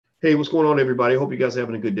Hey, what's going on, everybody? I hope you guys are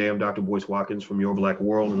having a good day. I'm Dr. Boyce Watkins from Your Black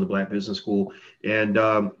World and the Black Business School. And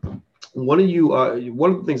one of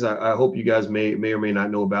the things I hope you guys may or may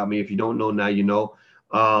not know about me. If you don't know now, you know.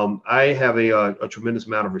 I have a tremendous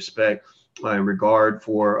amount of respect in regard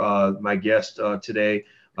for my guest today.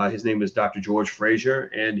 His name is Dr. George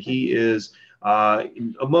Fraser, and he is,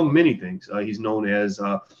 among many things, he's known as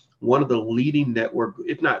one of the leading network,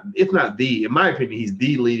 if not the, in my opinion, he's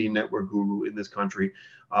the leading network guru in this country.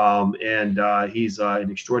 And he's an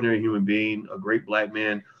extraordinary human being, a great black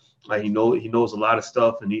man. He knows a lot of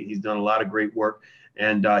stuff, and he's done a lot of great work.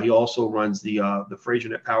 And he also runs the Fraser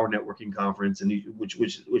Net Power Networking Conference, and which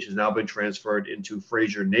has now been transferred into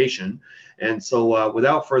Fraser Nation. And so,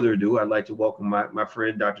 without further ado, I'd like to welcome my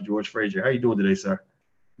friend Dr. George Fraser. How are you doing today, sir?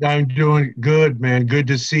 I'm doing good, man. Good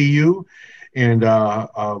to see you. And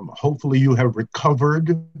hopefully you have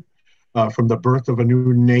recovered from the birth of a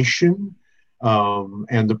new nation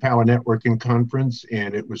and the Power Networking Conference.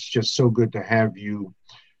 And it was just so good to have you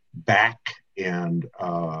back. And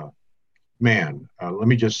man, let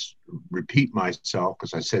me just repeat myself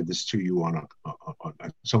because I said this to you on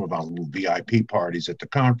some of our little VIP parties at the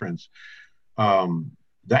conference.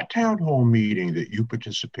 That town hall meeting that you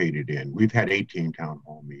participated in, we've had 18 town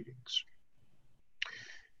hall meetings,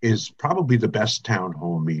 is probably the best town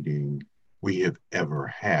hall meeting we have ever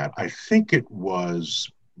had. I think it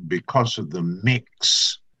was because of the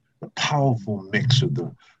mix, the powerful mix of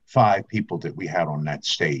the five people that we had on that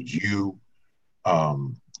stage. You,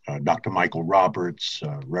 Dr. Michael Roberts,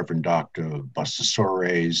 Reverend Dr. Buster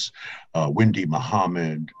Soares, Wendy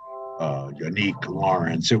Muhammad, Yannick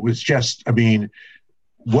Lawrence. It was just, I mean,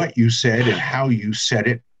 what you said and how you said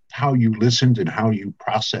it, how you listened and how you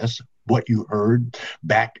processed what you heard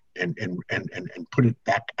back and put it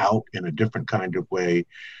back out in a different kind of way,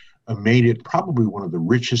 made it probably one of the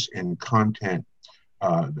richest in content.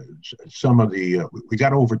 We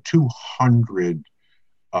got over 200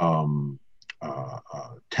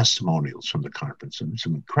 testimonials from the conference, and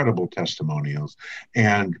some incredible testimonials,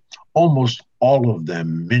 and almost all of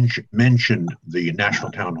them mentioned the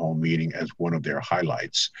National Town Hall meeting as one of their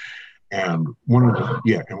highlights. And one of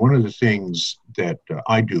the things that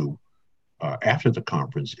I do after the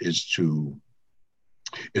conference is to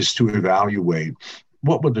evaluate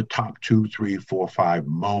what were the top 2, 3, 4, 5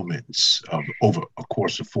 moments of over a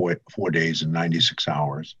course of four days and 96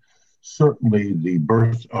 hours. Certainly, the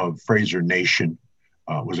birth of Fraser Nation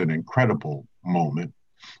was an incredible moment,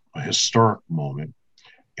 a historic moment.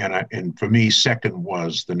 And for me, second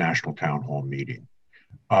was the National Town Hall meeting.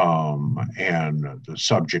 And the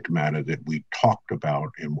subject matter that we talked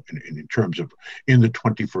about in terms of in the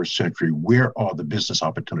 21st century, where are the business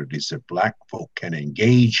opportunities that Black folk can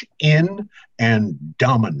engage in and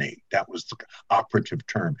dominate? That was the operative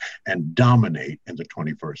term, and dominate in the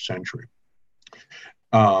 21st century.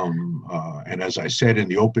 And as I said in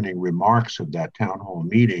the opening remarks of that town hall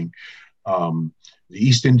meeting, the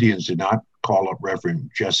East Indians did not call up Reverend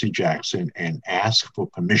Jesse Jackson and ask for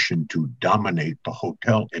permission to dominate the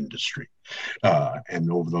hotel industry.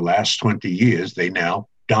 And over the last 20 years, they now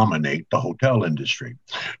dominate the hotel industry.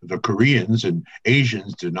 The Koreans and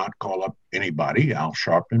Asians did not call up anybody, Al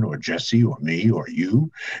Sharpton or Jesse or me or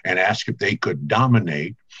you, and ask if they could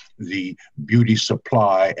dominate the beauty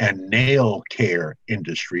supply and nail care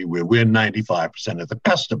industry where we're 95% of the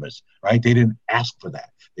customers, right? They didn't ask for that.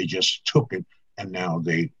 They just took it, and now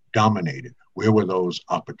they dominated. Where were those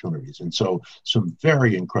opportunities? And so some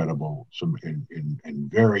very incredible,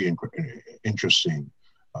 very interesting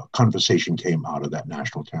conversation came out of that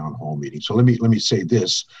National Town Hall meeting. So let me say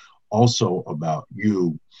this also about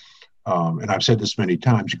you, and I've said this many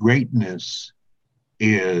times: greatness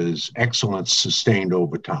is excellence sustained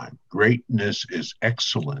over time. Greatness is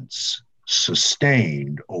excellence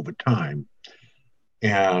sustained over time.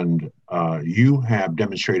 And you have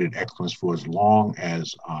demonstrated excellence for as long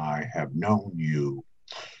as I have known you.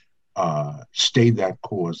 Stay that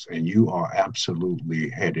course, and you are absolutely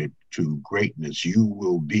headed to greatness. You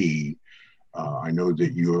will be, I know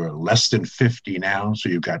that you're less than 50 now, so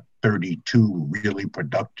you've got 32 really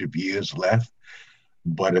productive years left.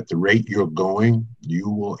 But at the rate you're going, you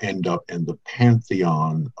will end up in the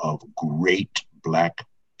pantheon of great Black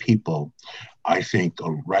people. I think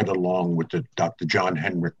right along with the Dr. John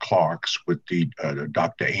Henrik Clarks, with the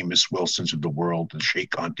Dr. Amos Wilsons of the world, the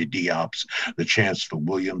Sheikh Anta Diops, the Chancellor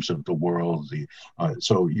Williams of the world.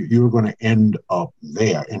 So you're going to end up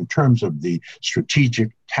there in terms of the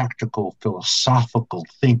strategic, tactical, philosophical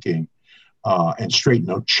thinking and straight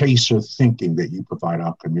no chaser thinking that you provide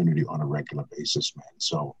our community on a regular basis, man.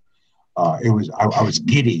 So I was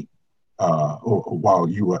giddy while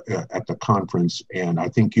you were at the conference, and I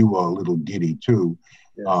think you were a little giddy too.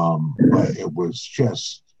 Yes. But it was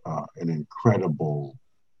just an incredible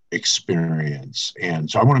experience. And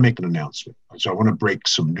so I want to make an announcement. So I want to break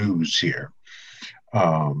some news here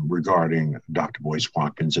regarding Dr. Boyce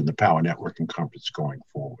Watkins and the Power Networking Conference going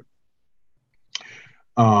forward.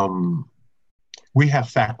 We have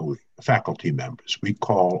faculty members. We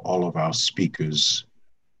call all of our speakers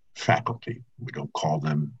faculty. We don't call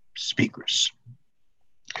them speakers.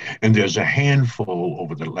 And there's a handful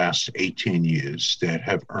over the last 18 years that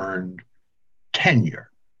have earned tenure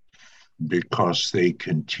because they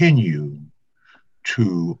continue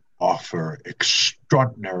to offer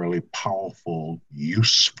extraordinarily powerful,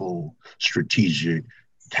 useful, strategic,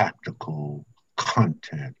 tactical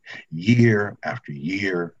content year after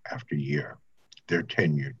year after year. They're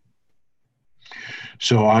tenured.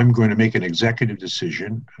 So I'm going to make an executive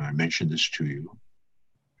decision, and I mentioned this to you,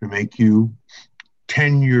 to make you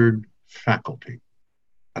tenured faculty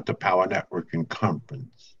at the Power Networking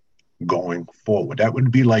Conference going forward. That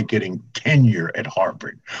would be like getting tenure at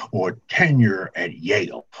Harvard, or tenure at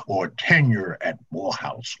Yale, or tenure at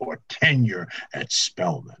Morehouse, or tenure at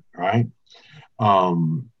Spelman, right?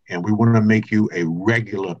 And we want to make you a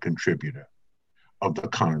regular contributor of the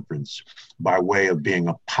conference by way of being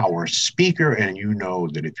a power speaker. And you know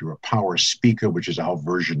that if you're a power speaker, which is our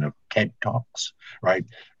version of TED Talks, right?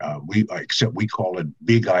 Except we call it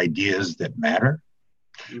big ideas that matter.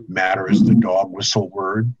 Matter is the dog whistle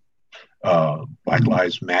word. Black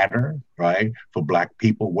Lives Matter, right? For Black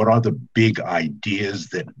people, what are the big ideas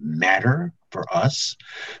that matter for us?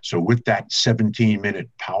 So with that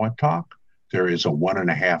 17-minute power talk, there is a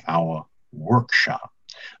 1.5 hour workshop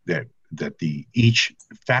that each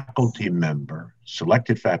faculty member,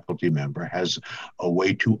 selected faculty member, has a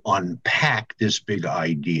way to unpack this big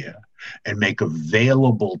idea and make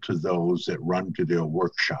available to those that run to their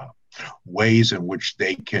workshop ways in which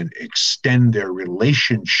they can extend their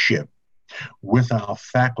relationship with our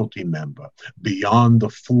faculty member beyond the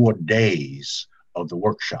 4 days of the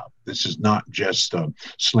workshop. This is not just a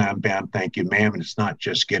slam, bam, thank you, ma'am. And it's not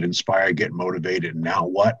just get inspired, get motivated, and now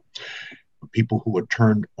what? People who are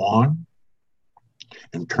turned on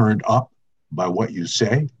and turned up by what you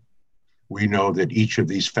say. We know that each of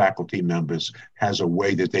these faculty members has a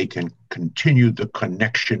way that they can continue the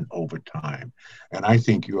connection over time. And I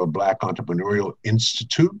think your Black Entrepreneurial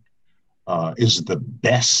Institute is the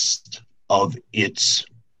best of its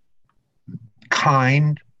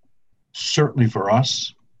kind, certainly for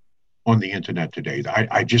us, on the internet today.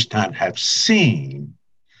 I just not have seen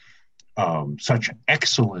such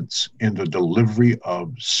excellence in the delivery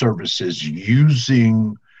of services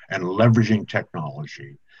using and leveraging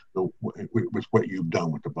technology with what you've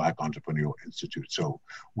done with the Black Entrepreneurial Institute. So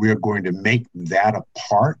we're going to make that a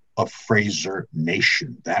part of Fraser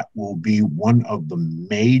Nation. That will be one of the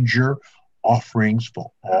major offerings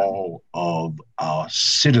for all of our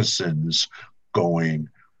citizens going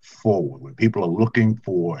forward. When people are looking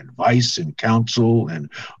for advice and counsel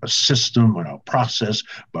and a system and a process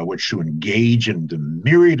by which to engage in the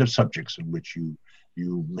myriad of subjects in which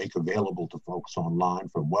you make available to folks online,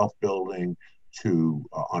 from wealth building to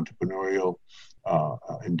entrepreneurial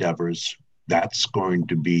endeavors, that's going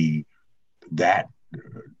to be that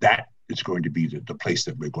is going to be the place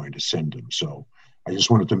that we're going to send them. So I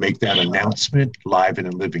just wanted to make that announcement live and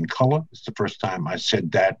in living color. It's the first time I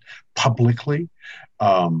said that publicly,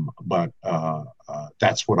 but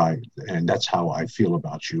that's that's how I feel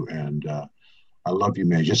about you. And I love you,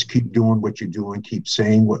 man. Just keep doing what you're doing. Keep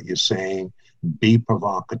saying what you're saying. Be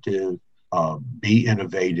provocative. Be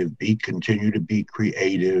innovative. Continue to be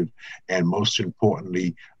creative, and most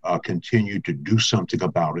importantly, continue to do something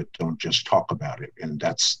about it. Don't just talk about it. And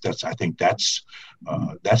I think that's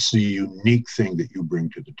the unique thing that you bring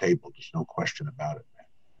to the table. There's no question about it, man.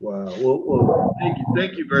 Wow. Well,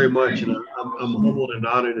 thank you very much, and I'm humbled and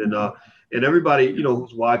honored, and everybody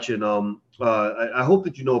who's watching. I hope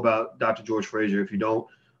that you know about Dr. George Fraser. If you don't,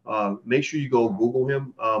 make sure you go Google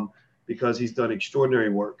him because he's done extraordinary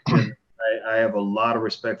work. And I have a lot of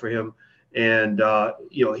respect for him, and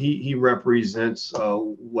he represents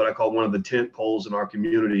what I call one of the tent poles in our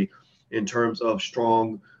community in terms of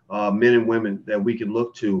strong men and women that we can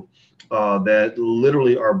look to that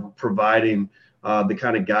literally are providing the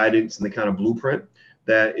kind of guidance and the kind of blueprint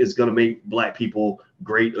that is going to make Black people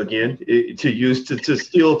great again.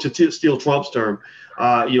 To steal Trump's term,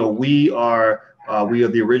 we are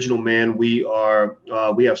the original man. We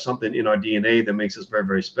have something in our DNA that makes us very,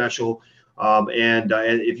 very special. And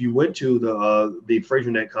if you went to the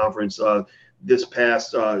FraserNet conference this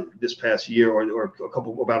past year or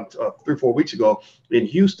about 3 or 4 weeks ago in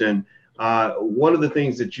Houston, One of the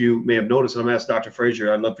things that you may have noticed, and I'm asking Dr.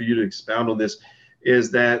 Fraser, I'd love for you to expound on this,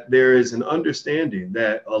 is that there is an understanding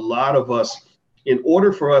that a lot of us, in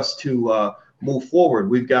order for us to move forward,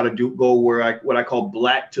 we've got to go what I call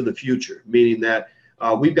black to the future, meaning that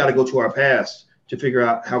we've got to go to our past to figure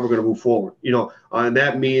out how we're going to move forward. And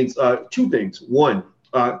that means two things. One,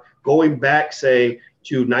 going back, say,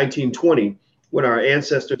 to 1920, when our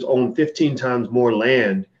ancestors owned 15 times more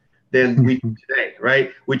land than we do today,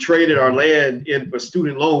 right? We traded our land in for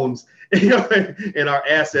student loans, and our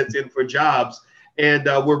assets in for jobs. And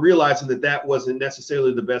we're realizing that that wasn't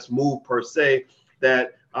necessarily the best move per se,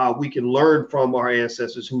 that we can learn from our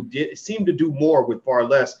ancestors who seem to do more with far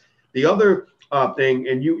less. The other thing,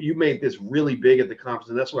 and you made this really big at the conference,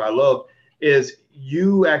 and that's what I love, is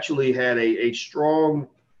you actually had a strong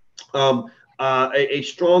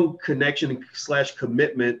connection /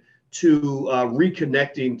 commitment to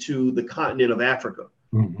reconnecting to the continent of Africa,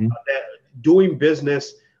 doing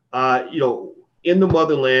business, in the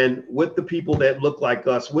motherland with the people that look like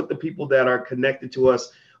us, with the people that are connected to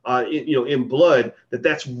us, in blood.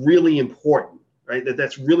 That's really important, right?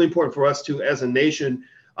 That's really important for us to, as a nation,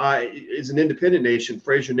 as an independent nation,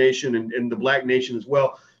 Fraser Nation, and the Black nation as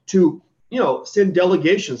well, to send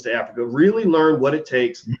delegations to Africa, really learn what it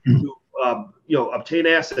takes to obtain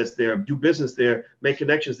assets there, do business there, make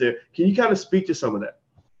connections there. Can you kind of speak to some of that?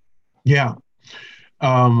 Yeah.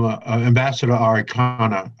 Ambassador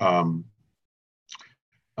Arikana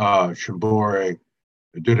Shambore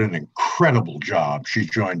did an incredible job. She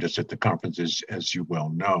joined us at the conferences, as you well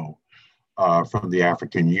know, from the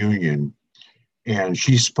African Union. And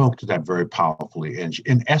she spoke to that very powerfully. And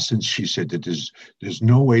in essence, she said that there's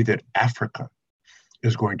no way that Africa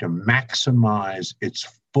is going to maximize its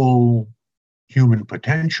full human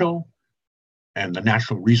potential and the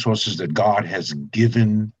natural resources that God has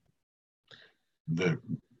given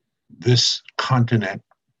this continent,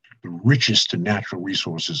 the richest in natural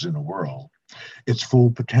resources in the world, its full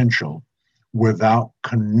potential, without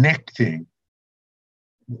connecting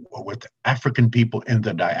with African people in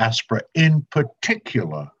the diaspora, in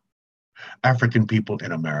particular, African people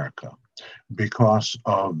in America, because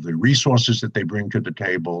of the resources that they bring to the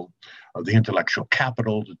table, of the intellectual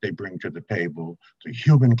capital that they bring to the table, the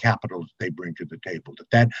human capital that they bring to the table,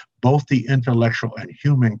 that both the intellectual and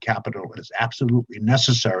human capital is absolutely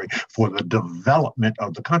necessary for the development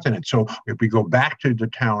of the continent. So if we go back to the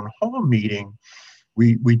town hall meeting,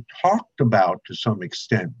 we talked about, to some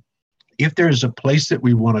extent, if there's a place that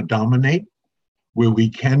we want to dominate, where we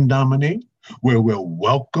can dominate, where we're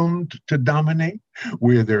welcomed to dominate,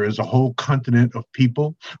 where there is a whole continent of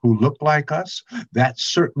people who look like us, that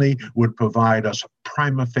certainly would provide us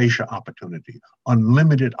prima facie opportunity,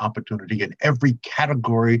 unlimited opportunity in every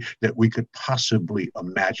category that we could possibly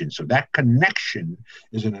imagine. So that connection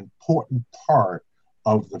is an important part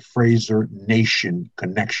of the Fraser Nation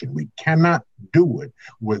connection. We cannot do it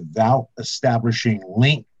without establishing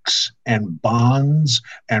links and bonds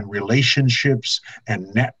and relationships and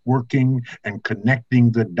networking and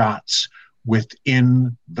connecting the dots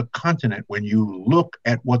within the continent. When you look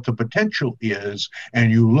at what the potential is,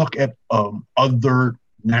 and you look at other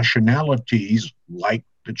nationalities like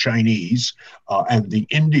the Chinese and the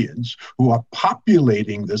Indians, who are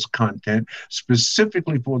populating this continent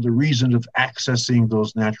specifically for the reason of accessing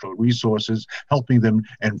those natural resources, helping them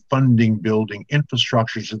and funding building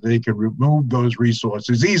infrastructure so they can remove those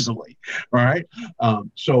resources easily, right?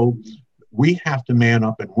 So we have to man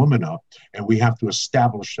up and woman up, and we have to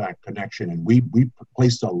establish that connection. And we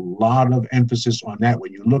placed a lot of emphasis on that.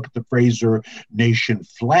 When you look at the Fraser Nation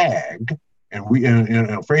flag,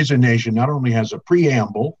 and Fraser Nation not only has a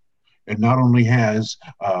preamble, it not only has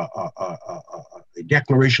a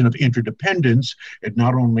Declaration of Interdependence, it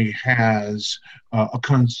not only has a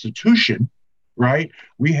constitution, right?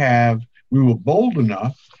 We were bold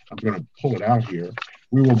enough, I'm going to pull it out here,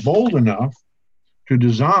 we were bold enough to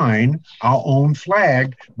design our own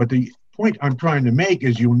flag. But the point I'm trying to make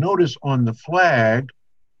is, you'll notice on the flag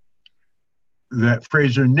that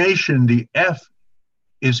Fraser Nation, the F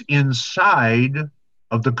is inside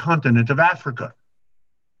of the continent of Africa,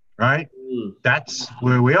 right? That's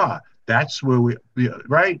where we are. That's where we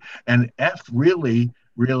right? And F really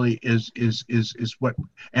is what,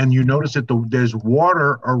 and you notice that there's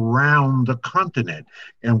water around the continent.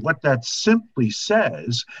 And what that simply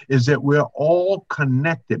says is that we're all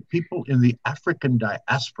connected. People in the African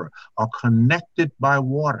diaspora are connected by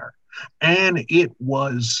water. And it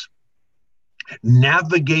was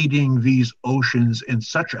navigating these oceans in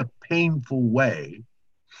such a painful way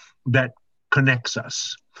that connects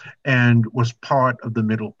us and was part of the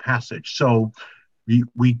Middle Passage. So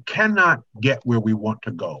we cannot get where we want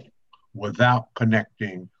to go without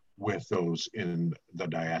connecting with those in the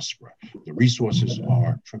diaspora. The resources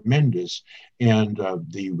are tremendous, and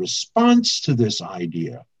the response to this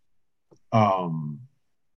idea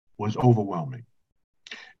was overwhelming.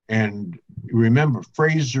 And remember,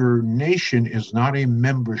 Fraser Nation is not a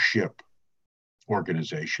membership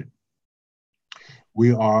organization.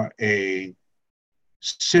 We are a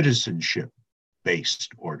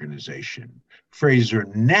citizenship-based organization. Fraser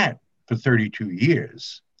Net, for 32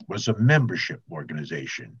 years, was a membership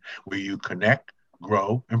organization where you connect,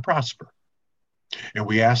 grow, and prosper. And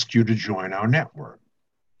we asked you to join our network.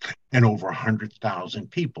 And over 100,000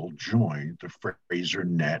 people joined the Fraser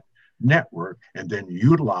Net network and then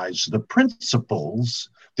utilize the principles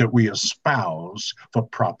that we espouse for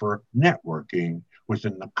proper networking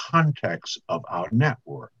within the context of our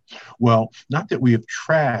network. Well, not that we have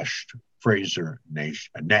trashed Fraser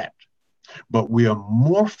Net, but we are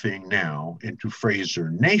morphing now into Fraser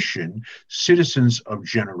Nation, citizens of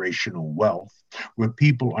generational wealth, where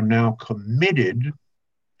people are now committed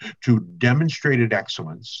to demonstrated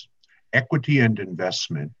excellence, equity and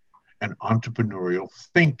investment, and entrepreneurial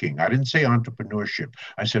thinking. I didn't say entrepreneurship,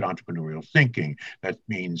 I said entrepreneurial thinking. That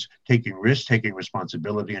means taking risks, taking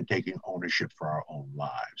responsibility, and taking ownership for our own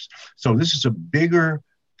lives. So this is a bigger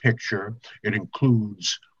picture. It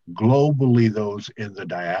includes globally those in the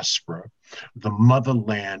diaspora. The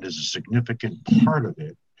motherland is a significant part of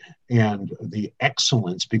it. And the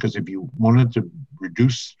excellence, because if you wanted to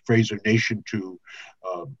reduce Fraser Nation to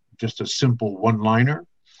just a simple one-liner,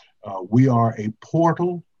 we are a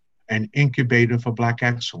portal and incubator for Black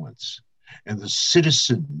excellence. And the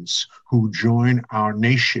citizens who join our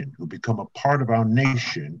nation, who become a part of our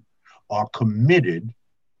nation, are committed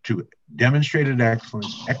to demonstrated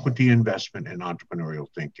excellence, equity investment, and entrepreneurial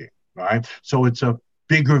thinking, right? So it's a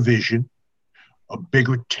bigger vision, a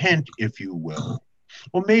bigger tent, if you will.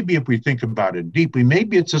 Well, maybe if we think about it deeply,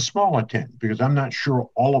 maybe it's a smaller tent, because I'm not sure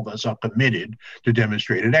all of us are committed to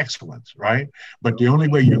demonstrated excellence, right? But the only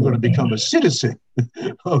way you're going to become a citizen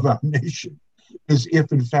of our nation is if,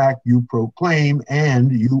 in fact, you proclaim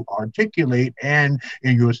and you articulate, and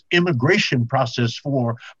in your immigration process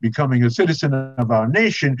for becoming a citizen of our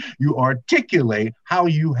nation, you articulate how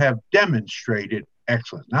you have demonstrated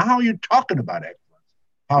excellence. Now, how are you talking about excellence?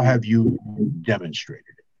 How have you demonstrated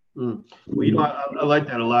it? Well, I like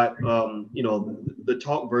that a lot. The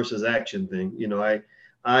talk versus action thing.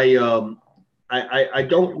 I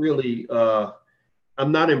don't really.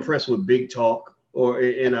 I'm not impressed with big talk,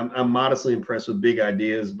 and I'm modestly impressed with big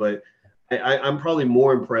ideas, but I'm probably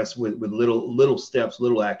more impressed with little steps,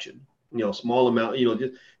 little action. Small amount.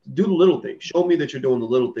 Just do the little things. Show me that you're doing the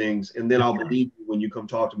little things, and then I'll believe you when you come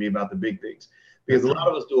talk to me about the big things. Because a lot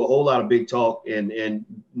of us do a whole lot of big talk, and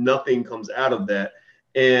nothing comes out of that.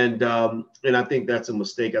 And I think that's a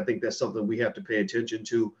mistake. I think that's something we have to pay attention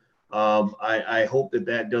to. I hope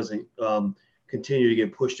that doesn't continue to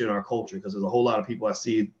get pushed in our culture, because there's a whole lot of people I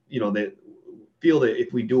see, that feel that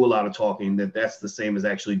if we do a lot of talking, that's the same as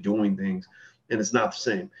actually doing things, and it's not the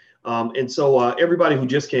same. And so everybody who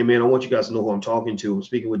just came in, I want you guys to know who I'm talking to. I'm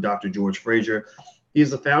speaking with Dr. George Fraser.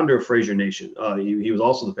 He's the founder of Fraser Nation. He was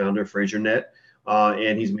also the founder of Fraser Net.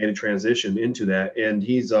 And he's made a transition into that. And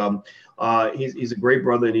he's a great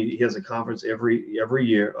brother, and he has a conference every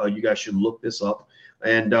year. You guys should look this up.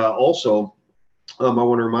 And also, I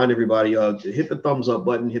want to remind everybody, hit the thumbs up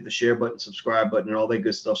button, hit the share button, subscribe button, and all that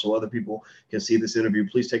good stuff so other people can see this interview.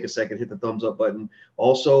 Please take a second, hit the thumbs up button.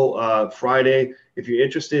 Also, Friday, if you're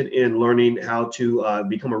interested in learning how to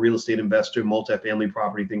become a real estate investor, multifamily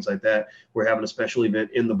property, things like that, we're having a special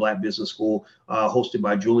event in the Black Business School hosted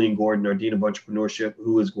by Julian Gordon, our Dean of Entrepreneurship,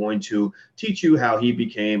 who is going to teach you how he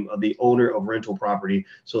became the owner of rental property.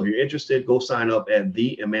 So if you're interested, go sign up at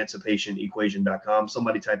theemancipationequation.com.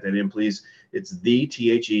 Somebody type that in, please. It's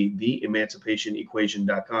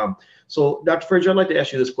theemancipationequation.com. So, Dr. Fraser, I'd like to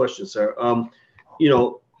ask you this question, sir.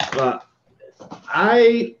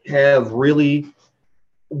 I have really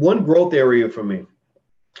one growth area for me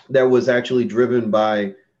that was actually driven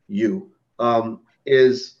by you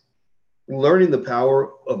is learning the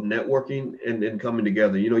power of networking and coming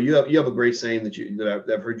together. You have a great saying that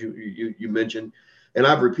I've heard you mention, and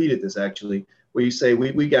I've repeated this actually, where you say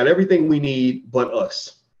we got everything we need but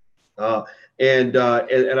us. And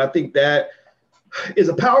I think that is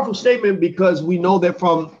a powerful statement, because we know that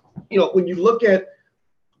from, when you look at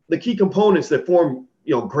the key components that form,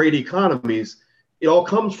 great economies, it all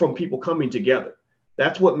comes from people coming together.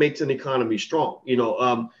 That's what makes an economy strong.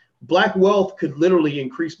 Black wealth could literally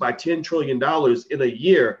increase by $10 trillion in a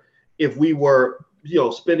year if we were,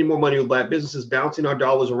 spending more money with Black businesses, bouncing our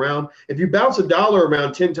dollars around. If you bounce a dollar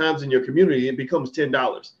around 10 times in your community, it becomes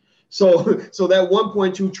 $10. So that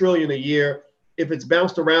 1.2 trillion a year, if it's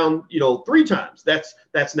bounced around, three times,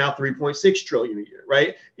 that's now 3.6 trillion a year,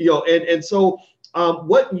 right? And so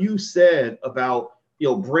what you said about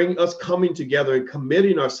bring us coming together and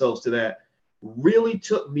committing ourselves to that really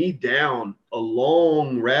took me down a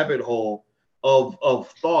long rabbit hole of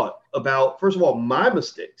thought about, first of all, my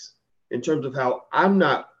mistakes in terms of how I'm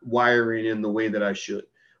not wiring in the way that I should.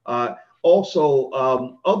 Also,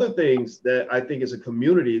 other things that I think as a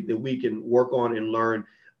community that we can work on and learn,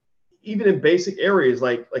 even in basic areas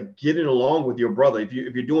like getting along with your brother. If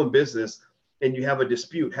you're doing business and you have a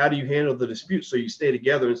dispute, how do you handle the dispute so you stay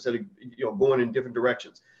together instead of going in different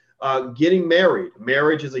directions? Getting married.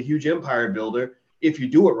 Marriage is a huge empire builder if you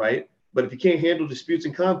do it right. But if you can't handle disputes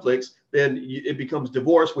and conflicts, then it becomes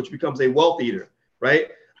divorce, which becomes a wealth eater, right?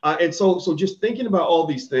 And so just thinking about all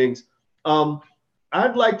these things,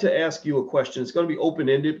 I'd like to ask you a question. It's going to be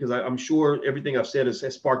open-ended because I'm sure everything I've said has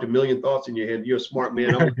sparked a million thoughts in your head. You're a smart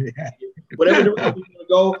man. Whatever direction you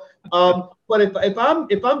want to go. But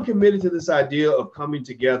if I'm committed to this idea of coming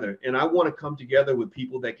together, and I want to come together with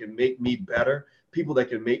people that can make me better, people that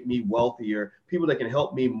can make me wealthier, people that can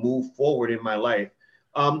help me move forward in my life,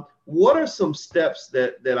 what are some steps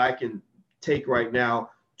that I can take right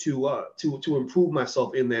now to improve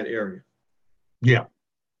myself in that area? Yeah.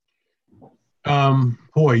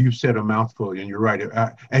 Boy, you said a mouthful, and you're right.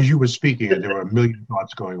 As you were speaking, there were a million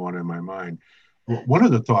thoughts going on in my mind. One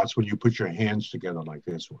of the thoughts when you put your hands together like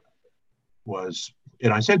this was,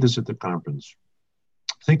 and I said this at the conference,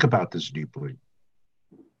 think about this deeply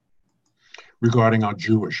regarding our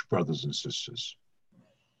Jewish brothers and sisters.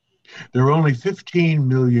 There are only 15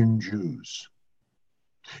 million Jews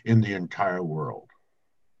in the entire world.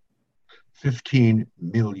 15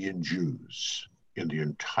 million Jews in the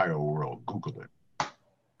entire world. Google it.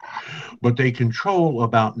 But they control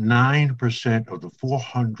about 9% of the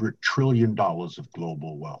 $400 trillion of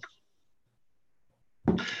global wealth.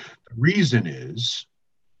 The reason is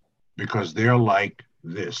because they're like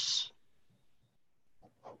this.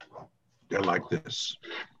 They're like this.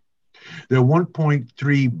 There are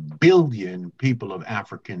 1.3 billion people of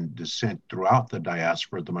African descent throughout the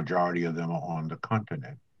diaspora. The majority of them are on the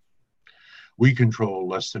continent. We control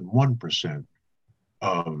less than 1%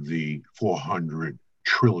 of the $400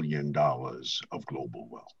 trillion of global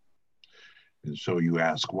wealth. And so you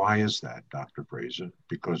ask, why is that, Dr. Fraser?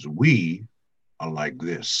 Because we are like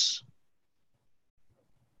this.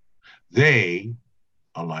 They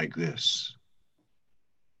are like this.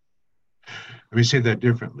 Let me say that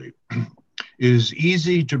differently. It is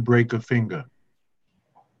easy to break a finger.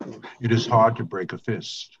 It is hard to break a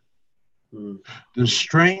fist. The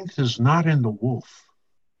strength is not in the wolf.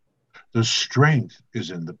 The strength is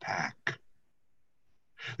in the pack.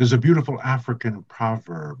 There's a beautiful African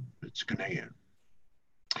proverb, it's Ghanaian.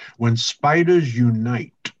 When spiders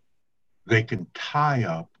unite, they can tie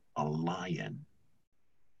up a lion.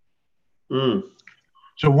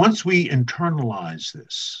 So once we internalize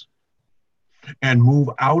this and move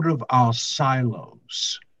out of our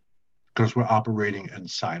silos, because we're operating in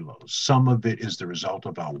silos, some of it is the result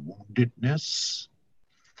of our woundedness,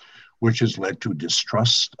 which has led to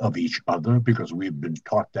distrust of each other because we've been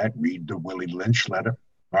taught that. Read the Willie Lynch letter,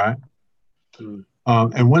 right?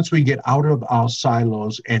 And once we get out of our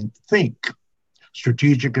silos and think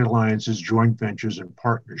strategic alliances, joint ventures, and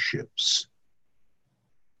partnerships,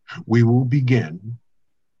 we will begin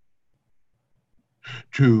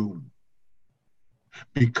to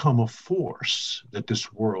become a force that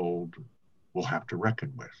this world will have to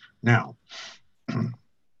reckon with. Now,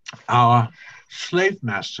 our slave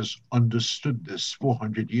masters understood this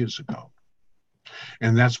 400 years ago.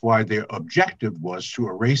 And that's why their objective was to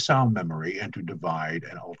erase our memory and to divide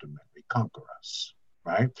and ultimately conquer us,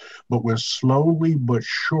 right? But we're slowly but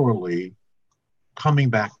surely coming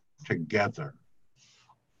back together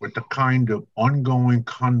with the kind of ongoing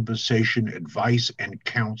conversation, advice, and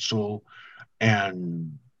counsel,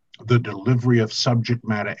 and the delivery of subject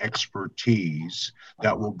matter expertise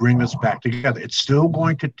that will bring us back together. It's still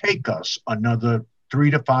going to take us another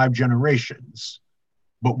 3 to 5 generations,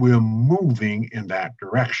 but we're moving in that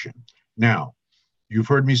direction. Now, you've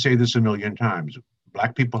heard me say this a million times.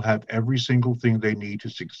 Black people have every single thing they need to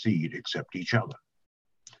succeed except each other.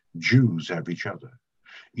 Jews have each other.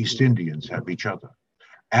 East Indians have each other.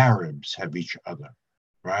 Arabs have each other,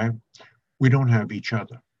 right? We don't have each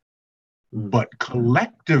other. But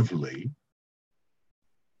collectively,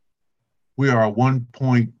 we are a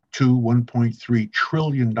 $1.2, $1.3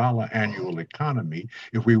 trillion annual economy.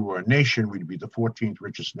 If we were a nation, we'd be the 14th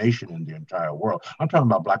richest nation in the entire world. I'm talking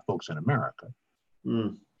about Black folks in America.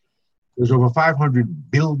 There's over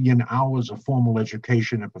 500 billion hours of formal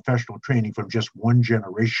education and professional training from just one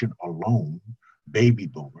generation alone, baby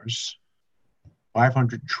boomers.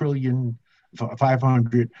 500 trillion,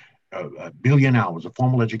 500 billion hours of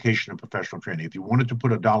formal education and professional training. If you wanted to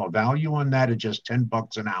put a dollar value on that, it's just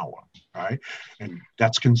 $10 an hour, right? And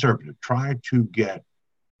that's conservative. Try to get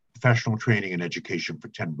professional training and education for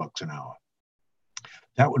 $10 an hour.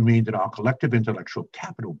 That would mean that our collective intellectual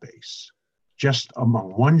capital base, just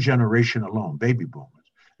among one generation alone, baby boomers,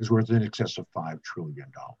 is worth in excess of $5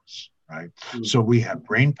 trillion, right? Mm-hmm. So we have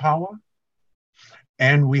brain power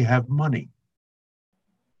and we have money.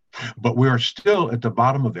 But we are still at the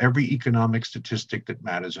bottom of every economic statistic that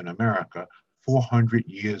matters in America 400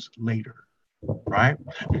 years later, right?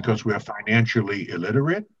 Because we are financially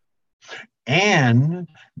illiterate, and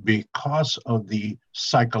because of the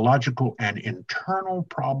psychological and internal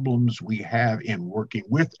problems we have in working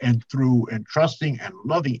with and through and trusting and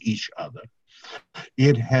loving each other,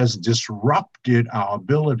 it has disrupted our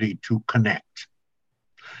ability to connect.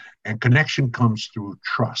 And connection comes through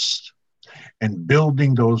trust. And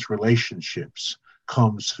building those relationships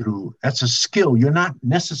comes through, that's a skill. You're not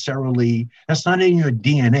necessarily, that's not in your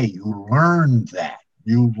DNA. You learn that.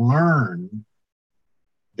 You learn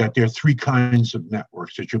that there are three kinds of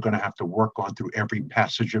networks that you're going to have to work on through every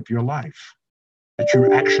passage of your life. That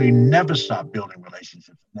you actually never stop building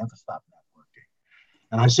relationships, never stop networking.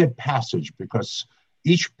 And I said passage because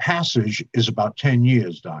each passage is about 10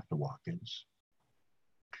 years, Dr. Watkins.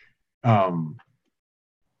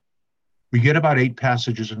 We get about 8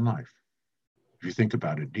 passages in life, if you think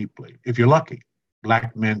about it deeply. If you're lucky,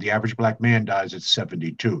 black men, the average black man dies at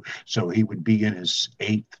 72. So he would be in his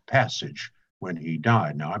 8th passage when he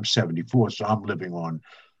died. Now I'm 74, so I'm living on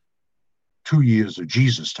 2 years of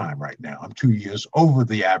Jesus time right now. I'm 2 years over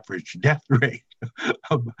the average death rate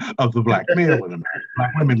of the black male in America.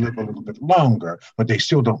 Black women live a little bit longer, but they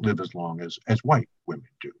still don't live as long as white women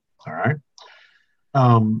do, all right?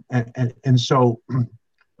 So,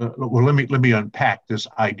 well, let me unpack this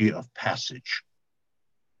idea of passage.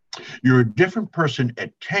 You're a different person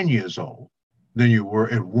at 10 years old than you were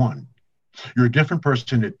at 1. You're a different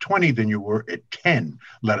person at 20 than you were at 10.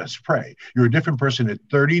 Let us pray. You're a different person at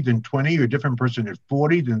 30 than 20. You're a different person at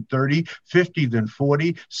 40 than 30, 50 than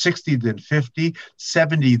 40, 60 than 50,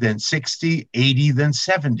 70 than 60, 80 than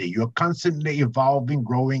 70. You're constantly evolving,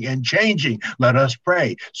 growing, and changing. Let us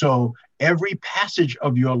pray. So every passage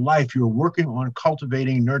of your life, you're working on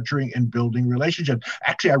cultivating, nurturing, and building relationships.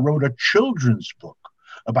 Actually, I wrote a children's book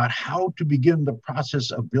about how to begin the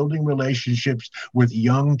process of building relationships with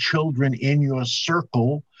young children in your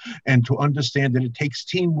circle, and to understand that it takes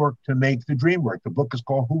teamwork to make the dream work. The book is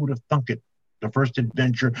called Who Would Have Thunk It? The First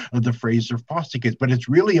Adventure of the Fraser Foster Kids. But it's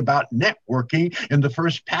really about networking in the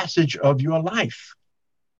first passage of your life,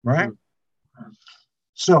 right?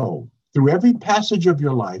 So through every passage of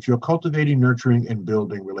your life, you're cultivating, nurturing, and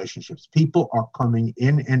building relationships. People are coming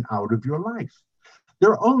in and out of your life. There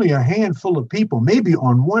are only a handful of people, maybe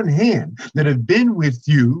on one hand, that have been with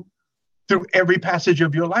you through every passage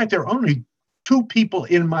of your life. There are only 2 people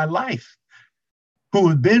in my life who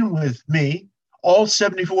have been with me all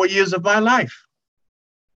 74 years of my life.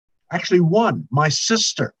 Actually, 1, my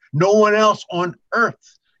sister. No one else on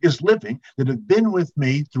earth is living that have been with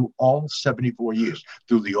me through all 74 years,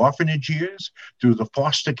 through the orphanage years, through the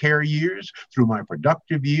foster care years, through my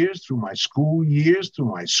productive years, through my school years, through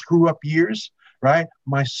my screw-up years. Right?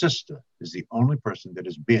 My sister is the only person that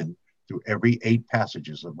has been through every 8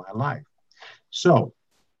 passages of my life. So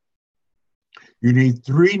you need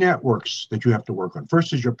 3 networks that you have to work on.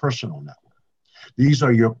 First is your personal network. These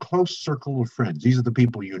are your close circle of friends. These are the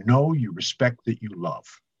people you know, you respect, that you love,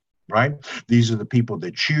 right? These are the people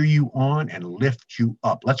that cheer you on and lift you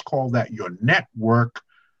up. Let's call that your network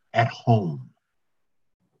at home.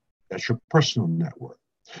 That's your personal network.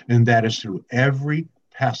 And that is through every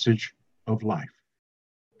passage of life.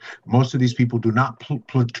 Most of these people do not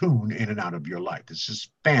platoon in and out of your life. This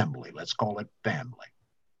is family. Let's call it family.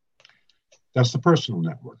 That's the personal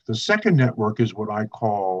network. The second network is what I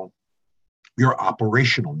call your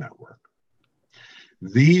operational network.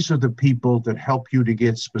 These are the people that help you to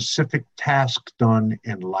get specific tasks done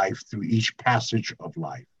in life through each passage of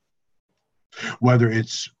life. Whether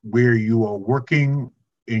it's where you are working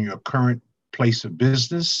in your current place of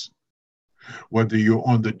business, whether you're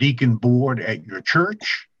on the deacon board at your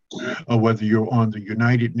church, or whether you're on the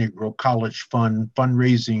United Negro College Fund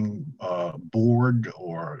fundraising board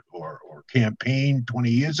or campaign 20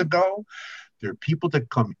 years ago. There are people that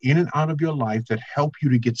come in and out of your life that help you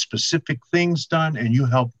to get specific things done, and you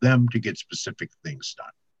help them to get specific things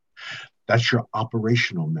done. That's your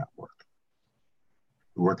operational network.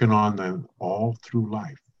 working on them all through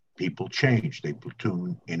life. People change, they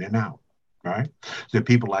platoon in and out, right? The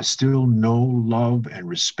people I still know, love, and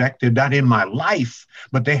respect, they're not in my life,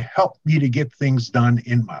 but they help me to get things done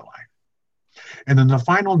in my life. And then the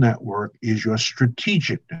final network is your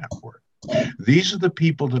strategic network. These are the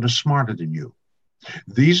people that are smarter than you.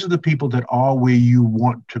 These are the people that are where you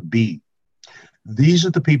want to be. These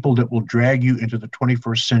are the people that will drag you into the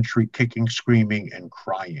 21st century kicking, screaming, and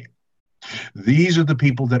crying. These are the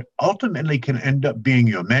people that ultimately can end up being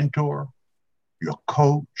your mentor, your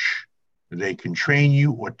coach. They can train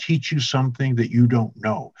you or teach you something that you don't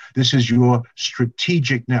know. This is your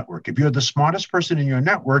strategic network. If you're the smartest person in your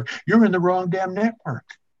network, you're in the wrong damn network.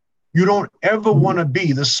 You don't ever want to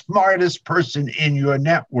be the smartest person in your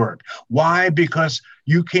network. Why? Because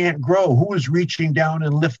you can't grow. Who is reaching down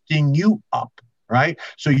and lifting you up, right?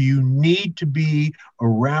 So you need to be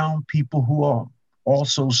around people who are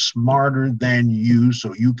also smarter than you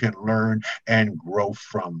so you can learn and grow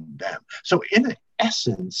from them. So in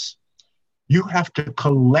essence, you have to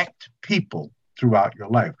collect people throughout your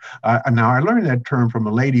life. Now, I learned that term from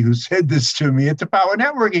a lady who said this to me at the Power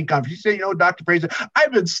Networking Conference. She said, you know, Dr. Fraser,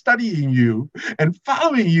 I've been studying you and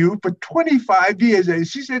following you for 25 years. And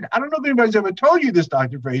she said, I don't know if anybody's ever told you this,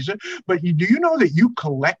 Dr. Fraser, but do you know that you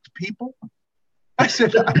collect people? I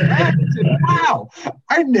said, wow,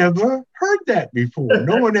 I never heard that before.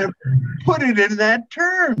 No one ever put it in that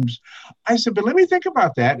terms. I said, but let me think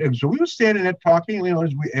about that. And so we were standing there talking, you know,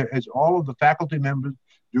 as all of the faculty members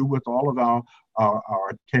do with all of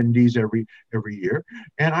our attendees every year.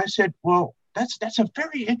 And I said, well, that's a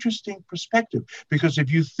very interesting perspective, because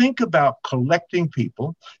if you think about collecting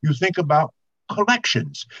people, you think about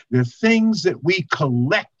collections. There are things that we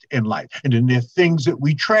collect in life, and then there are things that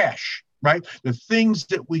we trash. Right? The things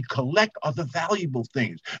that we collect are the valuable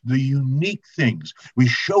things, the unique things. We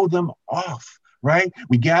show them off, right?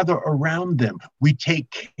 We gather around them. We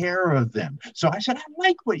take care of them. So I said, I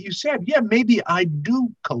like what you said. Yeah, maybe I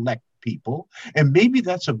do collect people, and maybe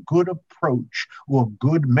that's a good approach or a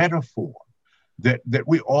good metaphor that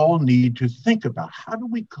we all need to think about. How do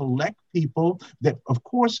we collect people that, of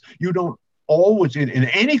course, you don't always, in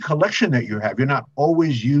any collection that you have, you're not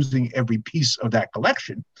always using every piece of that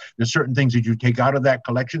collection. There's certain things that you take out of that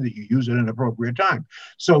collection that you use at an appropriate time.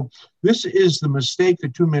 So this is the mistake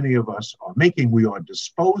that too many of us are making. We are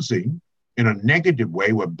disposing in a negative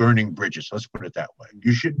way. We're burning bridges. Let's put it that way.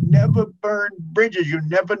 You should never burn bridges. You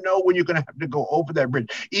never know when you're going to have to go over that bridge.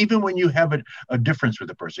 Even when you have a difference with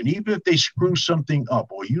a person, even if they screw something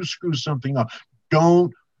up or you screw something up,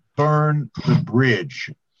 don't burn the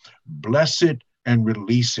bridge. Bless it and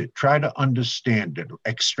release it. Try to understand it.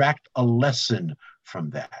 Extract a lesson from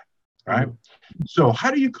that, right? So how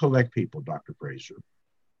do you collect people, Dr. Fraser?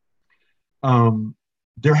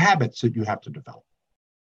 They're habits that you have to develop.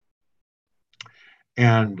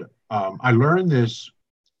 And I learned this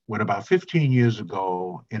when about 15 years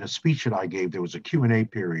ago in a speech that I gave. There was a Q&A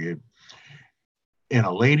period, and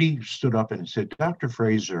a lady stood up and said, Dr.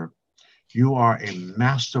 Fraser, you are a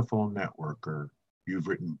masterful networker. You've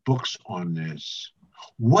written books on this.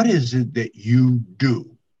 What is it that you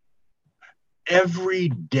do every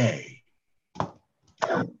day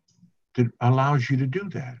that allows you to do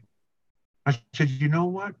that? I said, you know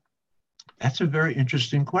what? That's a very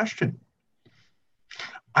interesting question.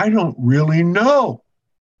 I don't really know.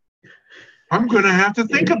 I'm going to have to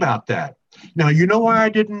think about that. Now, you know why I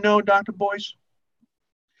didn't know, Dr. Boyce?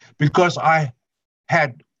 Because I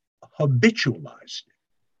had habitualized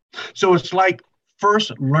it. So it's like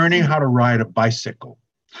first learning how to ride a bicycle.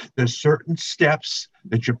 There's certain steps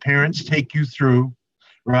that your parents take you through,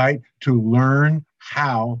 right, to learn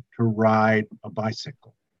how to ride a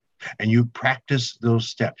bicycle. And you practice those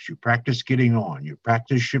steps. You practice getting on. You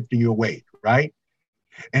practice shifting your weight, right?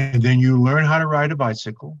 And then you learn how to ride a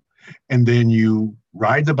bicycle. And then you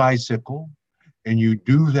ride the bicycle and you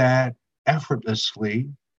do that effortlessly.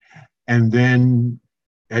 And then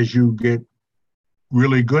as you get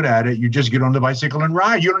really good at it, you just get on the bicycle and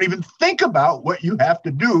ride. You don't even think about what you have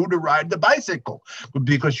to do to ride the bicycle,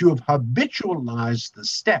 because you have habitualized the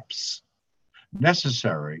steps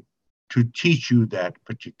necessary to teach you that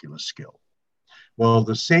particular skill. Well,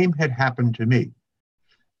 the same had happened to me.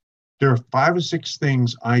 There are 5 or 6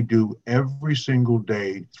 things I do every single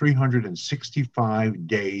day, 365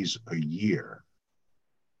 days a year,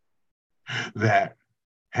 that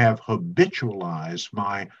have habitualized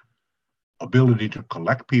my ability to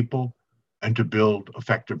collect people and to build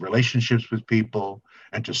effective relationships with people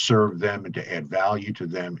and to serve them and to add value to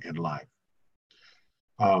them in life.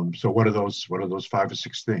 So what are those 5 or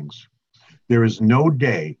 6 things? There is no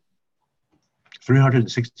day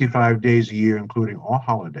 365 days a year, including all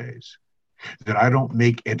holidays, that I don't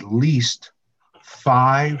make at least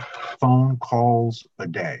 5 phone calls a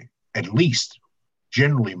day, at least,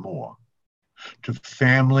 generally more, to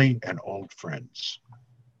family and old friends.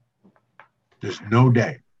 There's no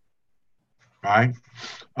day, right?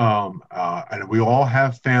 And we all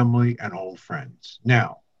have family and old friends.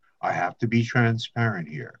 Now, I have to be transparent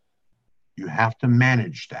here. You have to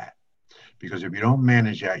manage that, because if you don't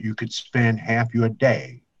manage that, you could spend half your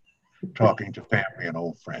day talking to family and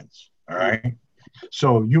old friends, all right?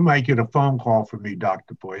 So you might get a phone call from me,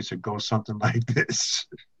 Dr. Boyce, it goes something like this.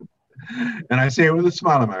 And I say it with a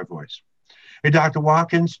smile on my voice. Hey, Dr.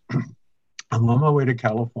 Watkins, I'm on my way to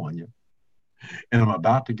California, and I'm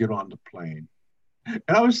about to get on the plane. And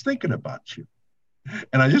I was thinking about you.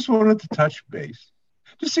 And I just wanted to touch base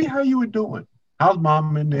to see how you were doing. How's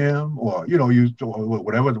mom and them? Or, or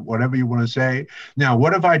whatever you want to say. Now,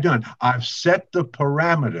 what have I done? I've set the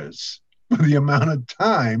parameters for the amount of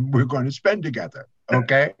time we're going to spend together.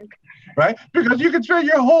 Okay. Right? Because you can spend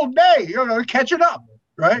your whole day, catching up.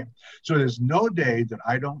 Right? So there's no day that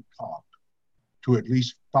I don't talk to at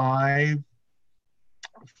least 5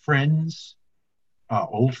 friends,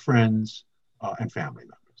 old friends, and family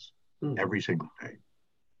members every single day.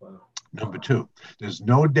 Wow. Number 2, there's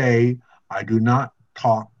no day I do not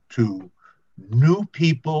talk to new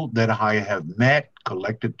people that I have met,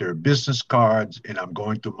 collected their business cards, and I'm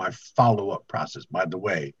going through my follow-up process. By the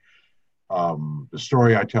way, the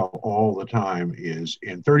story I tell all the time is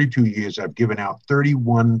in 32 years, I've given out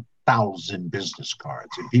 31,000 business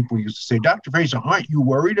cards. And people used to say, Dr. Fraser, aren't you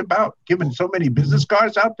worried about giving so many business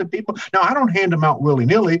cards out to people? Now, I don't hand them out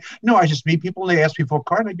willy-nilly. No, I just meet people and they ask me for a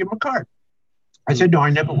card and I give them a card. I said, no, I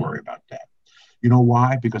never worry about that. You know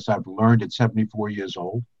why? Because I've learned at 74 years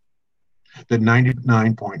old that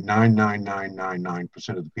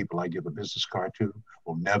 99.99999% of the people I give a business card to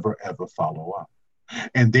will never, ever follow up.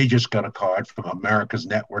 And they just got a card from America's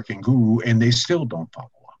networking guru and they still don't follow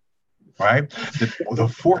up, right? The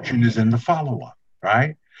fortune is in the follow-up,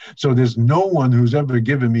 right? So there's no one who's ever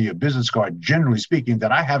given me a business card, generally speaking,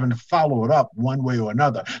 that I haven't followed up one way or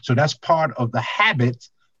another. So that's part of the habit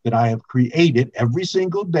that I have created every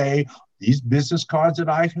single day. These business cards that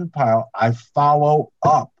I compile, I follow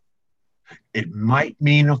up. It might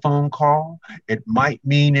mean a phone call. It might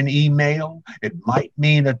mean an email. It might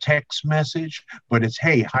mean a text message, but it's,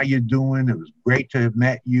 hey, how you doing? It was great to have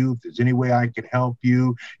met you. If there's any way I could help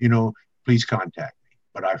you, please contact me,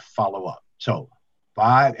 but I follow up. So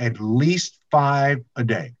at least 5 a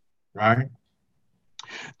day, right?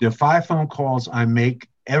 There are 5 phone calls I make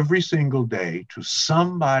every single day to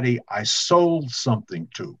somebody I sold something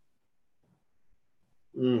to,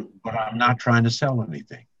 but I'm not trying to sell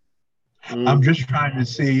anything. I'm just trying to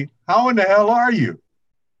see, how in the hell are you?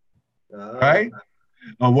 Right?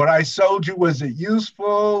 What I sold you, was it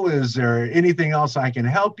useful? Is there anything else I can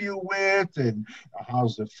help you with? And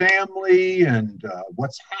how's the family? And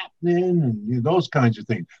what's happening? And those kinds of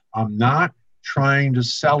things. I'm not trying to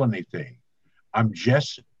sell anything. I'm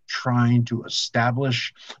just trying to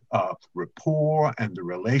establish rapport and the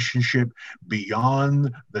relationship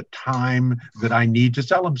beyond the time that I need to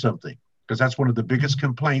sell them something. Because that's one of the biggest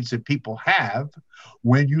complaints that people have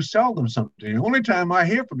when you sell them something. The only time I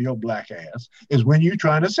hear from your black ass is when you're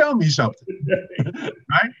trying to sell me something,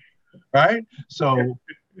 right? So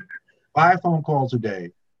 5 phone calls a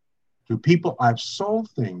day to people I've sold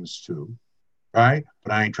things to, right?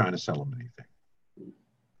 But I ain't trying to sell them anything.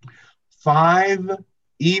 5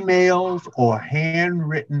 emails or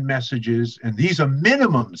handwritten messages, and these are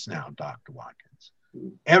minimums now, Dr. Watkins,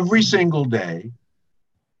 every single day,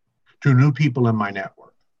 to new people in my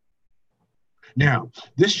network. Now,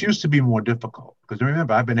 this used to be more difficult because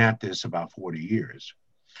remember, I've been at this about 40 years.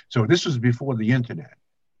 So this was before the internet.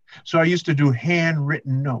 So I used to do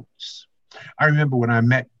handwritten notes. I remember when I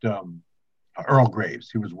met Earl Graves.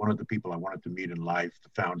 He was one of the people I wanted to meet in life, the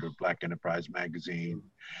founder of Black Enterprise Magazine.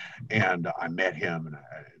 And I met him, and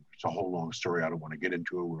it's a whole long story. I don't want to get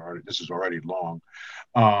into it. This is already long.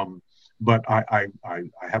 But I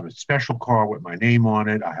have a special card with my name on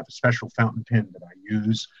it. I have a special fountain pen that I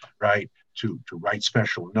use, right, to write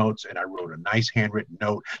special notes. And I wrote a nice handwritten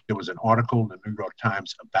note. There was an article in the New York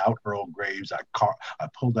Times about Earl Graves. I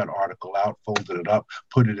pulled that article out, folded it up,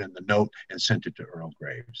 put it in the note, and sent it to Earl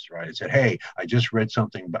Graves, right? I said, hey, I just read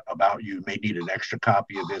something about you. You may need an extra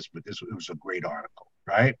copy of this, but it was a great article,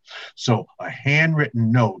 right? So a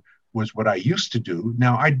handwritten note was what I used to do.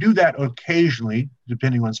 Now, I do that occasionally,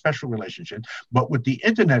 depending on special relationships, but with the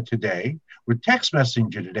internet today, with text messaging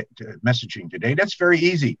today, that's very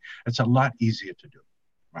easy. It's a lot easier to do,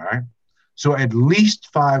 all right? So at least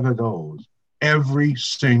 5 of those every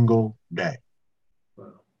single day.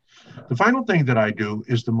 Wow. The final thing that I do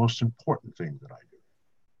is the most important thing that I do.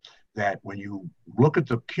 That when you look at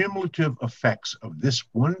the cumulative effects of this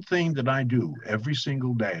one thing that I do every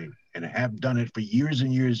single day, and have done it for years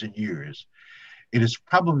and years and years, it is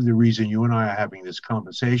probably the reason you and I are having this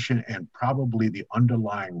conversation, and probably the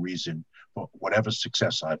underlying reason for whatever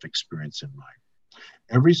success I've experienced in life.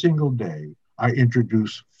 Every single day, I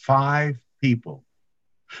introduce 5 people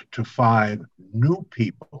to 5 new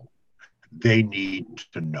people they need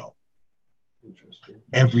to know. Interesting.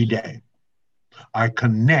 Every day. I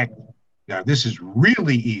connect. Now, this is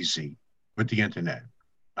really easy with the internet.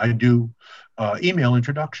 I do email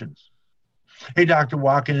introductions. Hey, Dr.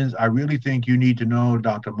 Watkins, I really think you need to know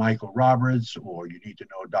Dr. Michael Roberts, or you need to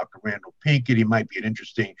know Dr. Randall Pinkett. He might be an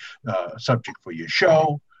interesting subject for your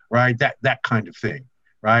show, right? That kind of thing,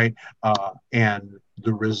 right? And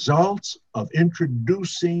the results of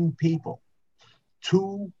introducing people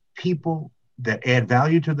to people that add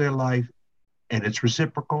value to their life, and it's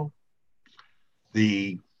reciprocal,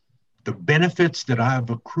 the benefits that I've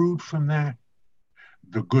accrued from that,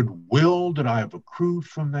 the goodwill that I've accrued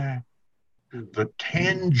from that, the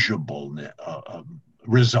tangible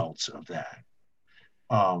results of that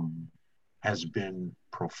has been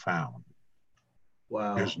profound.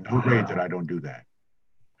 Wow. There's no day that I don't do that.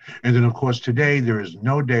 And then, of course, today, there is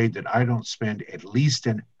no day that I don't spend at least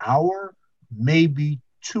an hour, maybe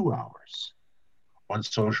 2 hours on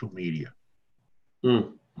social media.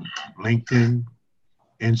 LinkedIn,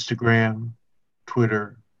 Instagram,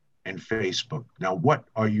 Twitter, and Facebook. Now, what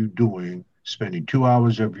are you doing spending 2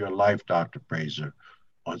 hours of your life, Dr. Fraser,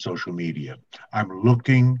 on social media? I'm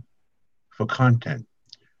looking for content.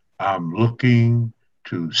 I'm looking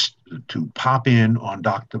to pop in on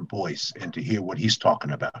Dr. Boyce and to hear what he's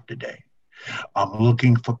talking about today. I'm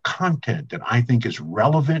looking for content that I think is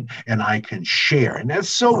relevant and I can share. And that's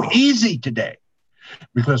so easy today.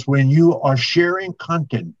 Because when you are sharing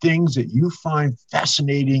content, things that you find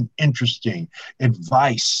fascinating, interesting,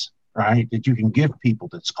 advice, right, that you can give people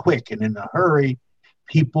that's quick and in a hurry,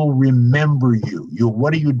 people remember you.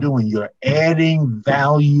 What are you doing? You're adding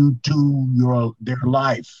value to their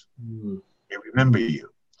life. They remember you.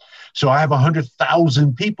 So I have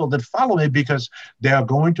 100,000 people that follow me because they are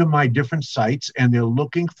going to my different sites and they're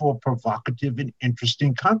looking for provocative and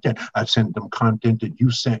interesting content. I've sent them content that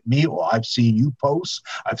you sent me, or I've seen you post.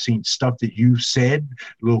 I've seen stuff that you said,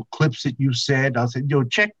 little clips that you said. I'll say,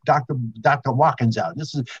 check Dr. Watkins out.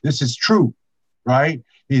 This is true, right?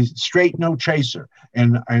 He's straight, no chaser,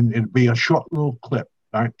 and it'll be a short little clip.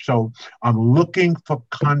 Right? So I'm looking for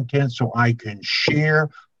content so I can share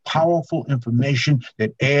powerful information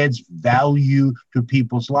that adds value to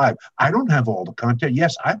people's lives. I don't have all the content.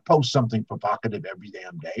 Yes, I post something provocative every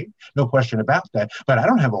damn day. No question about that. But I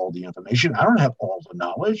don't have all the information. I don't have all the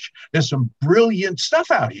knowledge. There's some brilliant stuff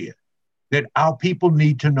out here that our people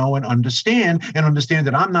need to know and understand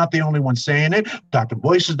that I'm not the only one saying it. Dr.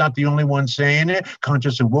 Boyce is not the only one saying it.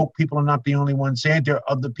 Conscious and woke people are not the only ones saying it. There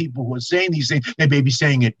are other people who are saying these things. They may be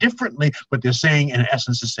saying it differently, but they're saying in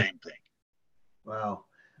essence the same thing. Wow.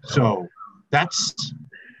 So that's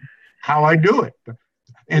how I do it.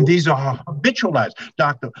 And these are habitualized.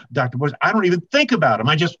 Dr. Boyce, I don't even think about them.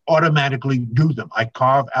 I just automatically do them. I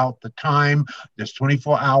carve out the time. There's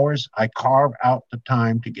 24 hours. I carve out the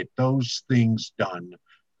time to get those things done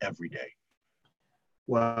every day.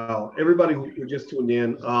 Wow. Everybody who just tuned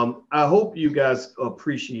in, I hope you guys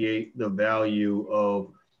appreciate the value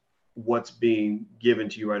of what's being given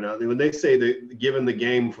to you right now. When they say they're giving the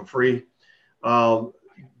game for free,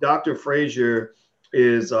 Dr. Fraser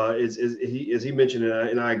is he, as he mentioned,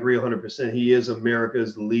 and I agree 100%. He is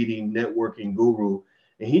America's leading networking guru,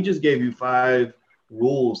 and he just gave you 5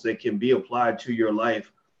 rules that can be applied to your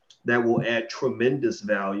life that will add tremendous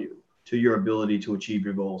value to your ability to achieve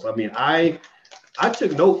your goals. I mean, I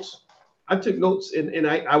took notes. And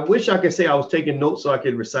I wish I could say I was taking notes so I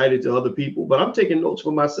could recite it to other people, but I'm taking notes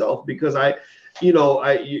for myself because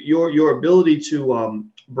your ability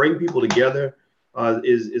to bring people together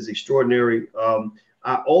is extraordinary.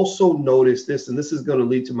 I also noticed this, and this is going to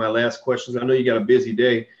lead to my last questions. I know you got a busy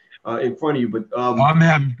day in front of you, but I'm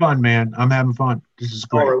having fun, man. I'm having fun. This is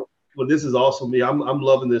great. Right. Well, this is awesome. I'm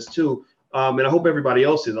loving this too. And I hope everybody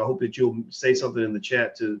else is. I hope that you'll say something in the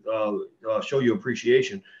chat to show your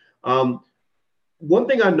appreciation. One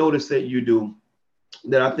thing I noticed that you do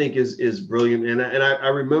that I think is brilliant, and I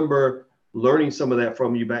remember learning some of that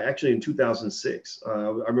from you back actually in 2006. I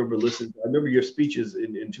remember listening. I remember your speeches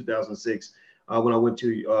in 2006 when I went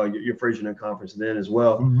to your Fraser conference then as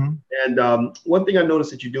well. Mm-hmm. And one thing I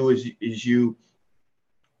noticed that you do is you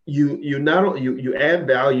you not only you add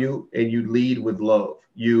value and you lead with love.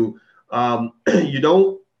 You you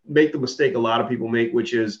don't make the mistake a lot of people make,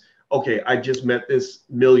 which is, okay, I just met this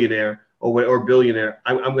millionaire or billionaire.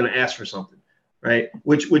 I'm going to ask for something, right?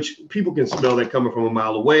 Which people can smell that coming from a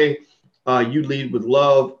mile away. You lead with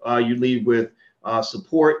love. You lead with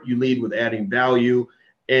support. You lead with adding value,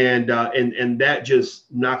 and that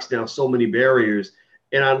just knocks down so many barriers.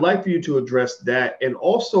 And I'd like for you to address that. And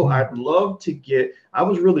also, I'd love to get. I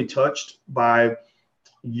was really touched by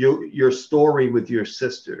your story with your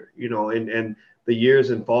sister, and the years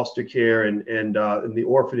in foster care and in the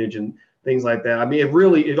orphanage and things like that. I mean,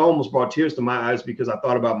 it almost brought tears to my eyes because I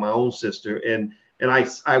thought about my own sister, and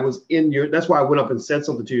I was in your. That's why I went up and said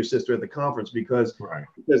something to your sister at the conference because Right.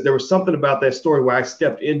 because there was something about that story where I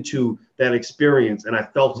stepped into that experience and I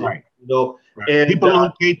felt it, Right. Right. and People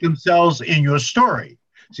locate themselves in your story.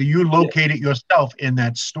 So you located yourself in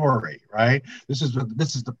that story, right? This is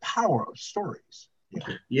the power of stories.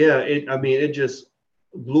 yeah, it just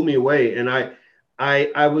blew me away, and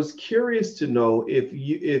I was curious to know if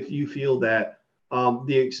you feel that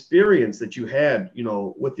the experience that you had,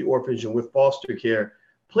 with the orphanage and with foster care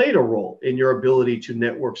played a role in your ability to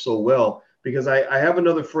network so well. Because I have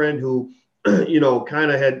another friend who,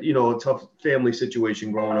 kind of had, a tough family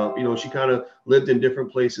situation growing up. She kind of lived in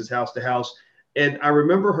different places, house to house. And I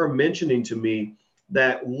remember her mentioning to me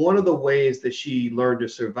that one of the ways that she learned to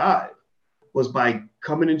survive was by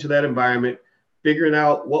coming into that environment, figuring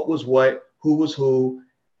out what was what, who was who,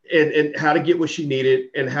 and how to get what she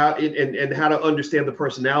needed, and how to understand the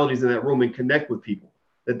personalities in that room and connect with people.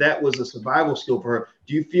 That was a survival skill for her.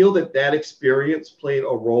 Do you feel that experience played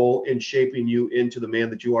a role in shaping you into the man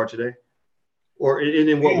that you are today, or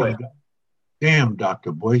in what way? Damn,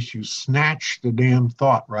 Dr. Boyce, you snatched the damn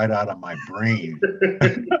thought right out of my brain.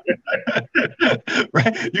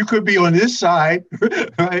 Right? You could be on this side,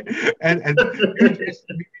 right? And you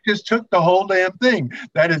just took the whole damn thing.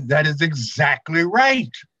 That is exactly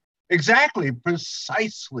right. Exactly,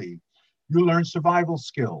 precisely. You learn survival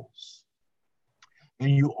skills.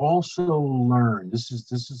 And you also learn, this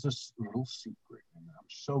is a little secret, and I'm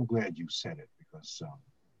so glad you said it because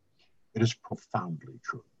it is profoundly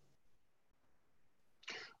true.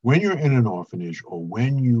 When you're in an orphanage or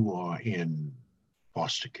when you are in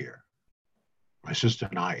foster care, my sister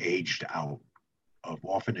and I aged out of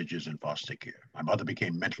orphanages and foster care. My mother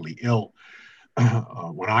became mentally ill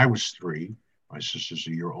when I was 3. My sister's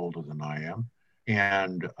a year older than I am,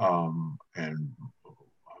 and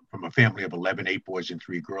from a family of 11, 8 boys and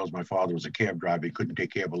 3 girls. My father was a cab driver. He couldn't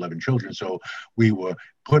take care of 11 children. So we were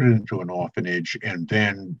put into an orphanage and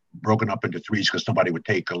then broken up into 3s because nobody would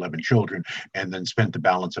take 11 children, and then spent the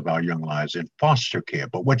balance of our young lives in foster care.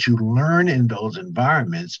 But what you learn in those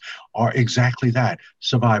environments are exactly that,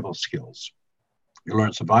 survival skills. You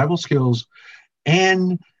learn survival skills,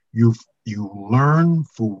 and you learn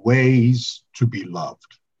for ways to be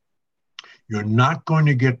loved. You're not going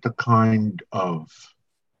to get the kind of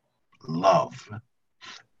love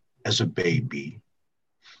as a baby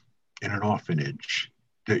in an orphanage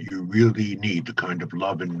that you really need, the kind of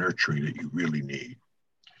love and nurturing that you really need.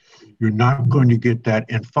 You're not going to get that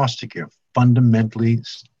in foster care. Fundamentally,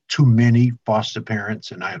 too many foster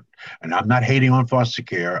parents, and I'm not hating on foster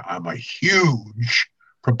care. I'm a huge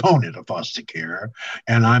proponent of foster care,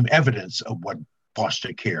 and I'm evidence of what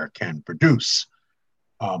foster care can produce.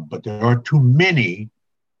 But there are too many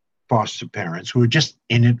foster parents who are just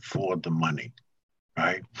in it for the money,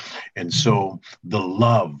 right? And so the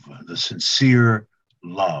love, the sincere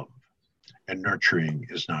love and nurturing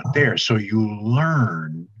is not there. So you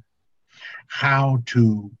learn how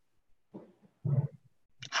to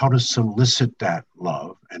solicit that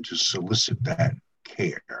love and to solicit that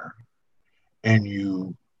care. And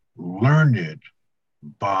you learn it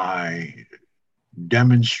by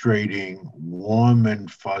demonstrating warm and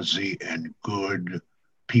fuzzy and good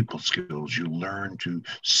people skills. You learn to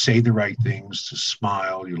say the right things, to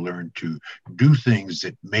smile. You learn to do things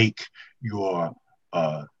that make your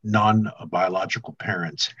non-biological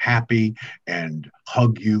parents happy and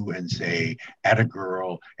hug you and say, "Atta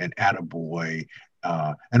girl" and "Atta boy."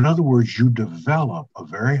 In other words, you develop a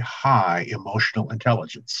very high emotional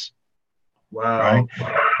intelligence. Wow. Right?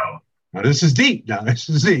 Now this is deep.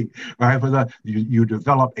 Right? But you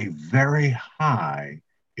develop a very high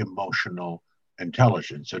emotional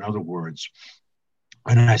intelligence. In other words,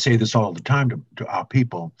 and I say this all the time to our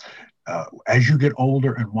people, as you get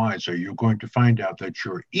older and wiser, you're going to find out that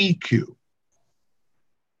your EQ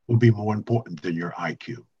will be more important than your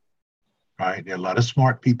IQ. Right? There are a lot of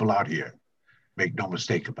smart people out here. Make no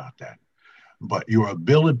mistake about that. but your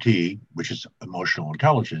ability, which is emotional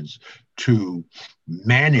intelligence, to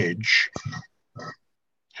manage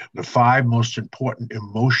the 5 most important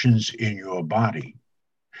emotions in your body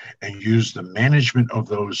and use the management of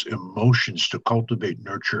those emotions to cultivate,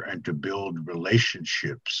 nurture, and to build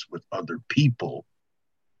relationships with other people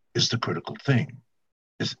is the critical thing.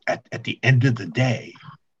 Is at the end of the day,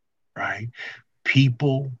 right?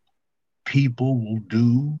 People will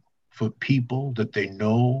do for people that they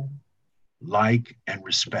know, like, and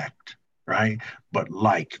respect, right? But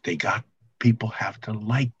people have to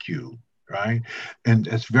like you, right? And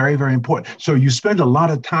it's very, very important. So you spend a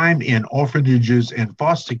lot of time in orphanages and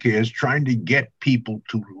foster cares trying to get people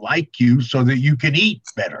to like you so that you can eat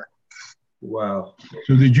better. Wow.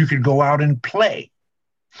 So that you can go out and play.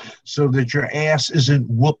 So that your ass isn't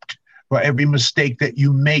whooped for every mistake that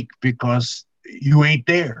you make because you ain't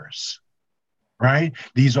theirs, right?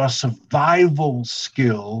 These are survival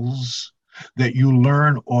skills that you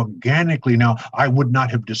learn organically. Now, I would not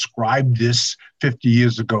have described this 50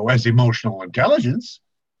 years ago as emotional intelligence,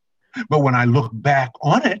 but when I look back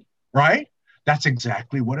on it, right, that's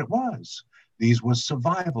exactly what it was. These were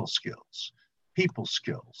survival skills, people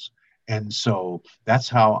skills. And so that's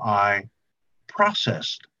how I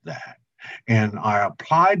processed that. And I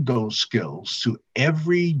applied those skills to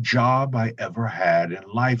every job I ever had in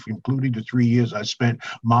life, including the 3 years I spent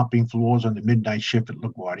mopping floors on the midnight shift at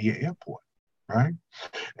LaGuardia Airport, right?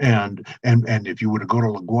 And if you were to go to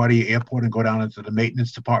LaGuardia Airport and go down into the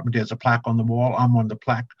maintenance department, there's a plaque on the wall. I'm on the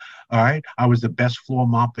plaque, all right? I was the best floor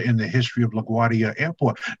mopper in the history of LaGuardia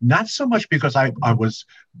Airport. Not so much because I was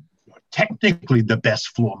technically the best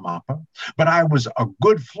floor mopper, but I was a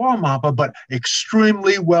good floor mopper, but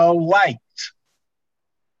extremely well liked.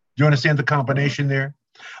 Do you understand the combination there?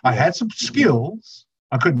 I had some skills.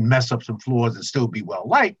 I couldn't mess up some floors and still be well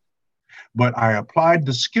liked, but I applied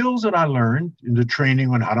the skills that I learned in the training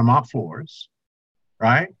on how to mop floors,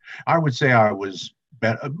 right? I would say I was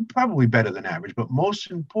probably better than average, but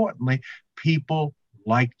most importantly, people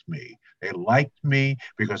liked me. They liked me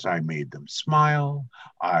because I made them smile.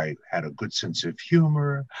 I had a good sense of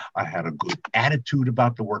humor. I had a good attitude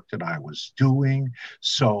about the work that I was doing.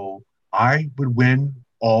 So I would win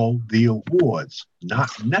all the awards,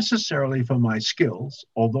 not necessarily for my skills,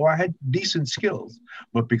 although I had decent skills,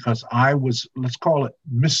 but because I was, let's call it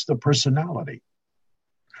Mr. Personality.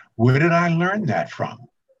 Where did I learn that from?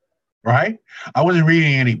 Right? I wasn't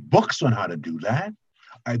reading any books on how to do that.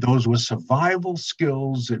 Those were survival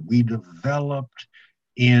skills that we developed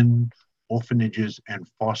in orphanages and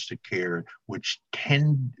foster care, which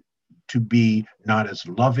tend to be not as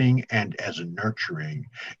loving and as nurturing,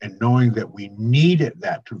 and knowing that we needed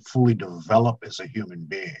that to fully develop as a human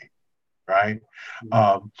being, right?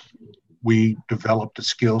 We developed the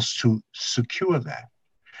skills to secure that.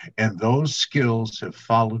 And those skills have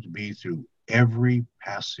followed me through every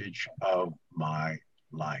passage of my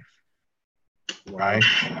life. Right?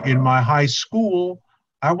 In my high school,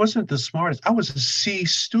 I wasn't the smartest. I was a C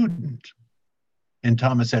student in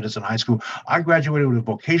Thomas Edison High School. I graduated with a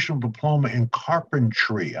vocational diploma in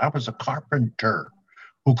carpentry. I was a carpenter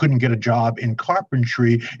who couldn't get a job in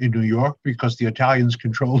carpentry in New York because the Italians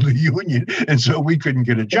controlled the union, and so we couldn't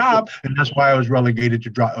get a job, and that's why I was relegated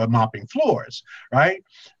to mopping floors, right?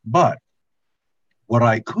 But what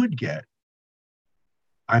I could get,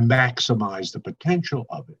 I maximized the potential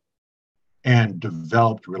of it and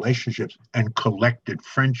developed relationships and collected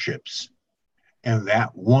friendships. And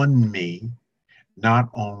that won me not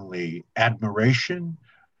only admiration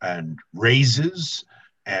and raises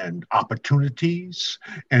and opportunities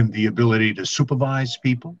and the ability to supervise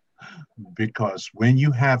people, because when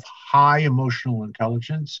you have high emotional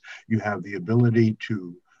intelligence, you have the ability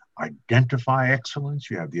to identify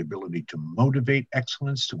excellence, you have the ability to motivate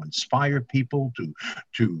excellence, to inspire people, to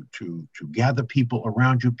gather people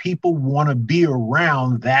around you. People want to be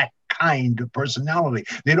around that kind of personality.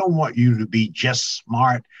 They don't want you to be just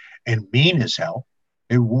smart and mean as hell.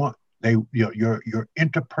 Your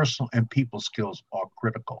interpersonal and people skills are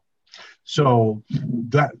critical. So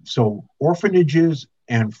orphanages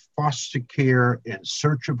and foster care in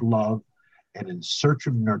search of love and in search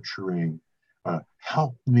of nurturing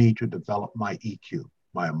helped me to develop my EQ,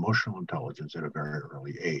 my emotional intelligence, at a very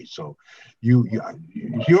early age. So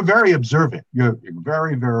you're very observant. You're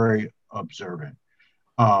very, very observant.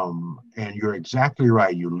 And you're exactly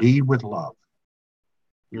right. You lead with love.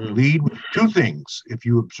 You lead with 2 things if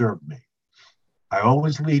you observe me. I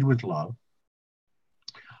always lead with love.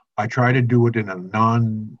 I try to do it in a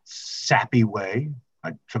non-sappy way.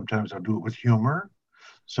 Sometimes I'll do it with humor.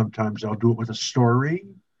 Sometimes I'll do it with a story.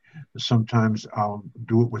 Sometimes I'll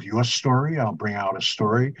do it with your story. I'll bring out a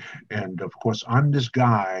story. And of course, I'm this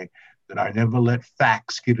guy that I never let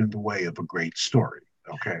facts get in the way of a great story.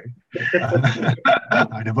 Okay.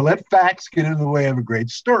 I never let facts get in the way of a great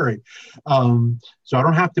story. So I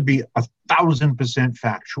don't have to be 1,000%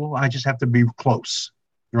 factual. I just have to be close.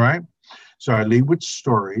 Right. So I lead with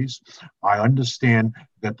stories. I understand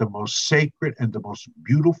that the most sacred and the most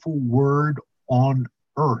beautiful word on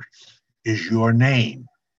earth is your name.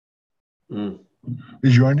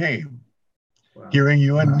 Is your name. Wow. Hearing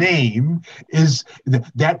your name is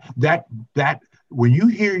that when you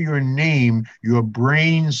hear your name, your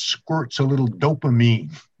brain squirts a little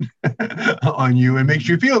dopamine on you and makes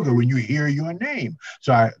you feel good when you hear your name.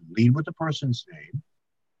 So I lead with the person's name.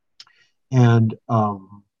 And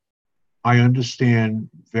I understand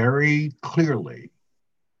very clearly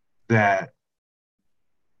that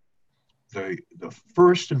the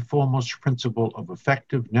first and foremost principle of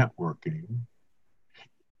effective networking,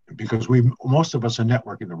 because most of us are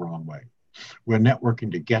networking the wrong way. We're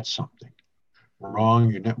networking to get something.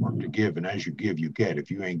 Wrong, you network to give, and as you give, you get. If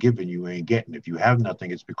you ain't giving, you ain't getting. If you have nothing,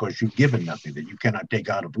 it's because you've given nothing that you cannot take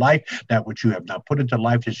out of life. That which you have not put into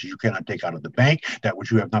life is you cannot take out of the bank. That which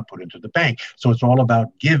you have not put into the bank. So it's all about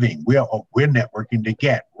giving. We're networking to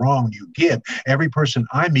get. Wrong, you give. Every person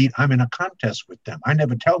I meet, I'm in a contest with them. I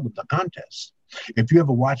never tell them the contest. If you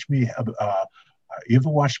ever watch me, have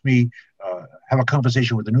a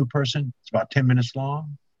conversation with a new person, it's about 10 minutes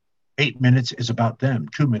long. 8 minutes is about them.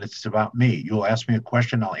 2 minutes is about me. You'll ask me a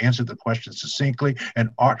question. I'll answer the question succinctly and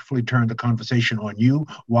artfully turn the conversation on you.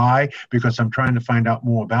 Why? Because I'm trying to find out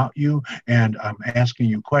more about you, and I'm asking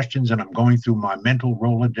you questions, and I'm going through my mental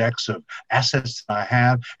Rolodex of assets that I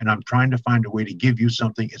have, and I'm trying to find a way to give you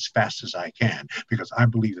something as fast as I can, because I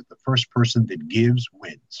believe that the first person that gives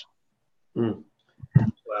wins. Wow.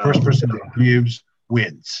 First person that gives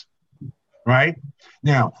wins. Right?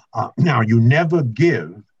 Now you never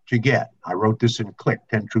give to get. I wrote this in Click,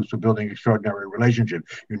 10 Truths for Building Extraordinary Relationship.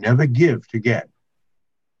 You never give to get.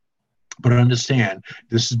 But understand,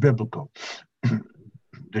 this is biblical,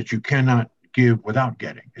 that you cannot give without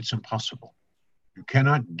getting. It's impossible. You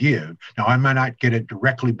cannot give. Now, I might not get it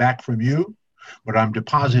directly back from you, but I'm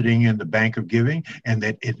depositing in the bank of giving, and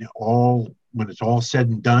that when it's all said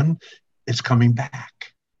and done, it's coming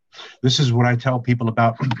back. This is what I tell people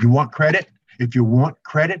about. You want credit? If you want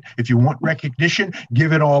credit, if you want recognition,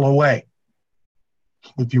 give it all away.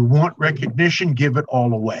 If you want recognition, give it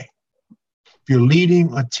all away. If you're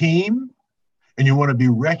leading a team and you want to be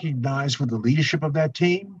recognized for the leadership of that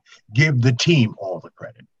team, give the team all the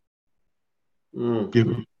credit.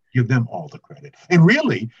 Give them all the credit. And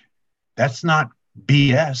really, that's not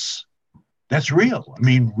BS. That's real. I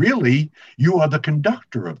mean, really, you are the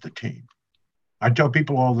conductor of the team. I tell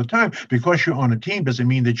people all the time, because you're on a team doesn't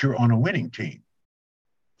mean that you're on a winning team.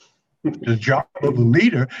 The job of a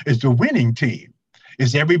leader is the winning team.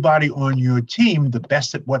 Is everybody on your team the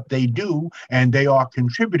best at what they do, and they are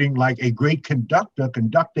contributing like a great conductor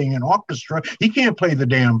conducting an orchestra? He can't play the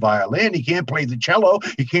damn violin, he can't play the cello,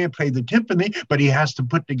 he can't play the timpani, but he has to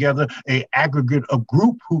put together a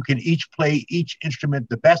group who can each play each instrument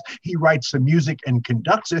the best. He writes the music and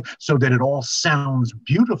conducts it so that it all sounds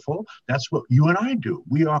beautiful. That's what you and I do.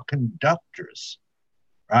 We are conductors,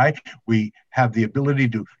 right? We have the ability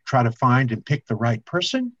to try to find and pick the right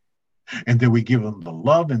person. And then we give them the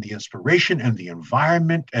love and the inspiration and the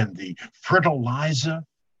environment and the fertilizer,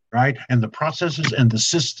 right? And the processes and the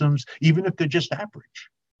systems, even if they're just average.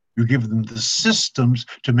 You give them the systems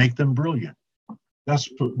to make them brilliant. That's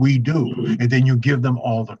what we do. And then you give them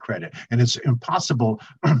all the credit. And it's impossible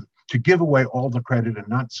to give away all the credit and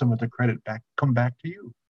not some of the credit come back to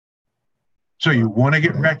you. So you want to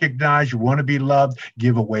get recognized, you want to be loved,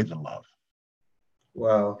 give away the love.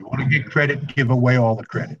 Wow. You want to get credit, give away all the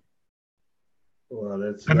credit. Well,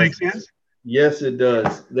 that makes sense? Yes, it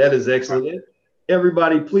does. That is excellent.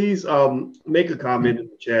 Everybody, please make a comment in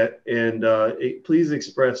the chat, and please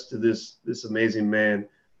express to this amazing man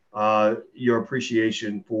your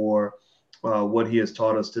appreciation for what he has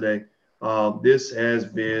taught us today. This has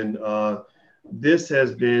been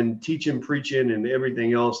teaching, preaching, and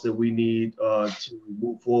everything else that we need to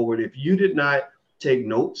move forward. If you did not take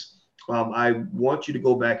notes, I want you to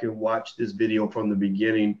go back and watch this video from the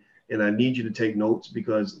beginning. And I need you to take notes,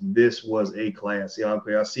 because this was a class. Yeah,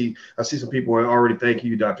 okay. I see some people are already thanking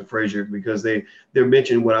you, Dr. Fraser, because they're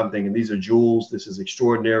mentioning what I'm thinking. These are jewels. This is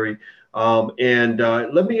extraordinary. And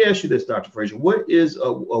let me ask you this, Dr. Fraser. What is a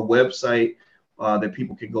website that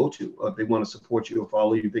people can go to if they want to support you or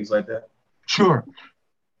follow you, things like that? Sure.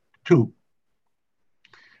 Two.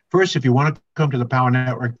 First, if you want to come to the Power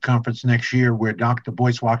Network Conference next year, where Dr.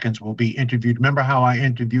 Boyce Watkins will be interviewed. Remember how I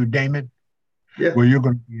interviewed Damon? Yeah. Well, you're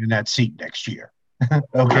going to be in that seat next year.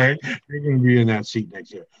 Okay? You're going to be in that seat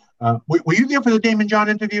next year. Were you there for the Damon John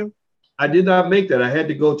interview? I did not make that. I had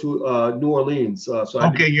to go to New Orleans.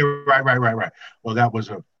 Okay, you're right. Well, that was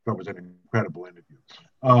an incredible interview.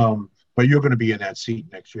 But you're going to be in that seat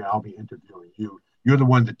next year. I'll be interviewing you. You're the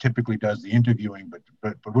one that typically does the interviewing, but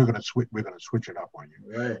we're going to switch it up on you.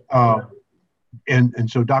 Right. And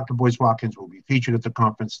so Dr. Boyce Watkins will be featured at the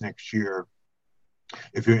conference next year.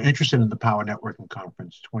 If you're interested in the Power Networking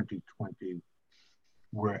Conference 2020,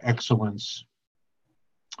 where excellence,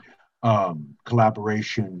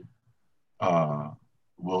 collaboration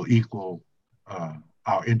will equal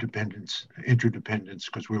our interdependence,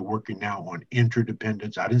 because we're working now on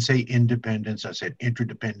interdependence. I didn't say independence, I said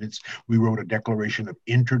interdependence. We wrote a declaration of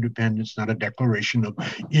interdependence, not a declaration of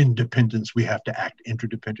independence. We have to act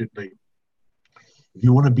interdependently. If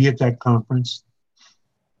you want to be at that conference,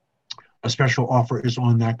 a special offer is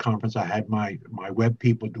on that conference. I had my web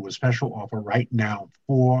people do a special offer right now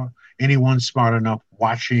for anyone smart enough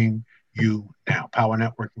watching you now.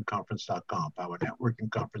 PowerNetworkingConference.com.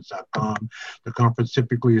 PowerNetworkingConference.com. The conference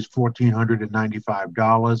typically is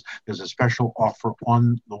 $1,495. There's a special offer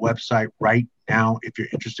on the website right now if you're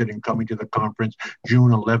interested in coming to the conference,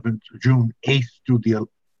 June 8th through the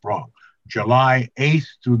July 8th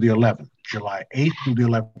through the 11th. July 8th through the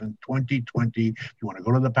 11th, 2020. If you want to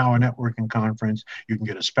go to the Power Networking Conference, you can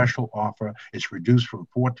get a special offer. It's reduced from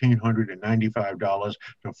 $1,495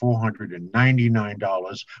 to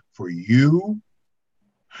 $499 for you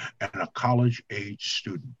and a college-age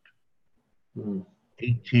student,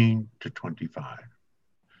 18 to 25.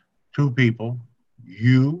 Two people,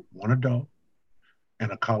 you, one adult,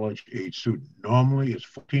 and a college-age student. Normally, it's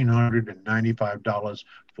 $1,495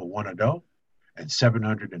 for one adult and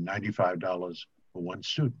 $795 for one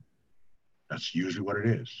student. That's usually what it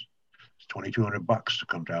is. It's $2,200 to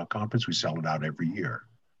come to our conference. We sell it out every year.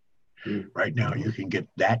 Right now, you can get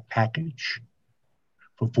that package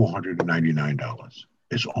for $499.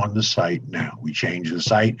 It's on the site now. We changed the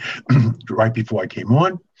site right before I came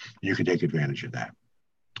on. You can take advantage of that.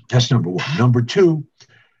 That's number one. Number two,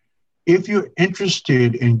 if you're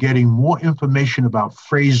interested in getting more information about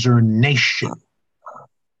Fraser Nation,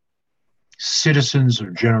 Citizens of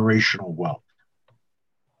Generational Wealth,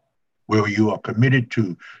 where you are committed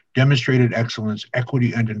to demonstrated excellence,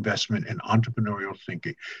 equity, and investment in entrepreneurial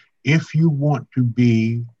thinking. If you want to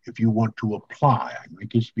apply, I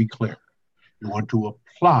make this be clear, you want to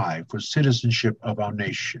apply for citizenship of our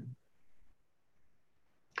nation,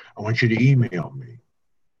 I want you to email me,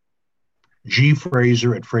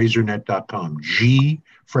 gfraser@frasernet.com, gfraser,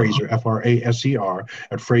 Fraser,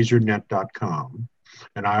 @frasernet.com.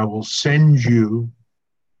 And I will send you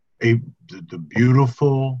the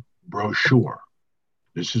beautiful brochure.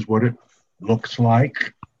 This is what it looks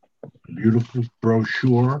like. A beautiful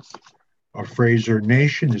brochure of Fraser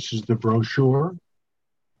Nation. This is the brochure.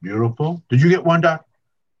 Beautiful. Did you get one, Doc?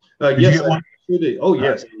 Yes, you get one? I did. Oh,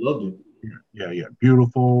 yes, I loved it. Yeah.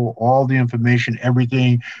 Beautiful. All the information,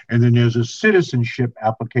 everything. And then there's a citizenship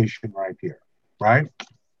application right here, right?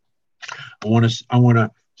 I want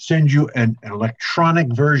to send you an electronic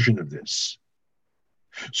version of this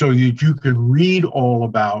so that you can read all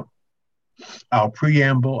about our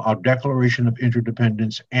preamble, our Declaration of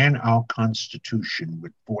Interdependence, and our Constitution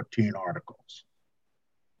with 14 articles.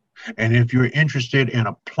 And if you're interested in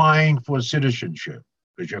applying for citizenship,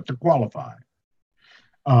 because you have to qualify,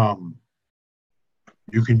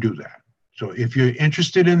 you can do that. So if you're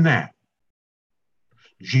interested in that,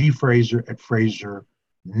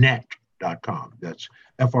 gfraser@frasernet.com. That's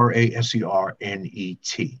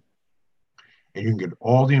FRASERNET. And you can get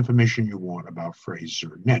all the information you want about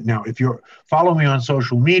Fraser Net. Now, if you're following me on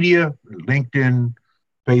social media, LinkedIn,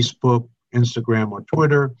 Facebook, Instagram, or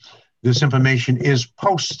Twitter, this information is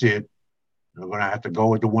posted. You're going to have to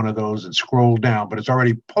go into one of those and scroll down, but it's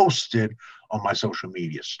already posted on my social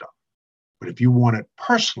media stuff. But if you want it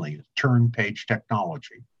personally, turn page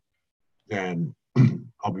technology, then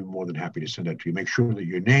I'll be more than happy to send that to you. Make sure that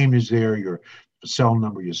your name is there, your cell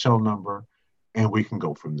number, and we can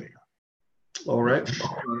go from there. All right.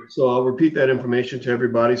 So I'll repeat that information to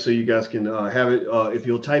everybody so you guys can have it. If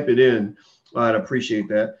you'll type it in, I'd appreciate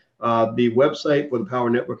that. The website for the Power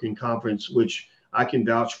Networking Conference, which I can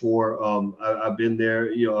vouch for, I've been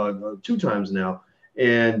there 2 times now.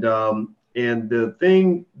 And the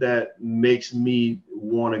thing that makes me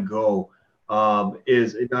want to go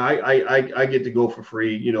is I get to go for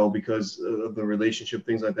free, because of the relationship,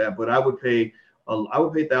 things like that. But I would pay I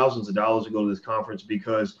would pay thousands of dollars to go to this conference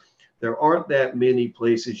because there aren't that many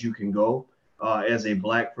places you can go as a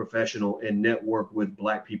Black professional and network with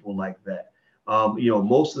Black people like that.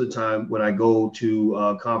 Most of the time when I go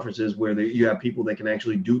to conferences where you have people that can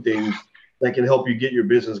actually do things that can help you get your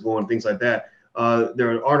business going, things like that,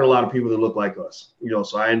 there aren't a lot of people that look like us.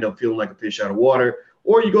 So I end up feeling like a fish out of water.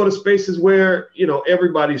 Or you go to spaces where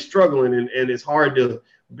everybody's struggling, and it's hard to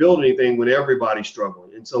build anything when everybody's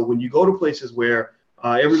struggling. And so when you go to places where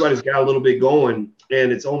everybody's got a little bit going,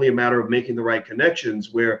 and it's only a matter of making the right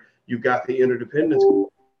connections, where you've got the interdependence,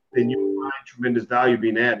 then you find tremendous value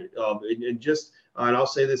being added. And I'll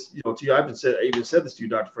say this, to you, I even said this to you,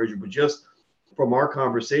 Dr. Fraser, but just from our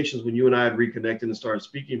conversations when you and I had reconnected and started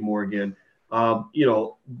speaking more again,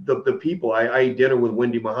 the people. I ate dinner with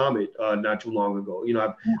Wendy Muhammad not too long ago.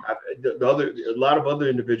 A lot of other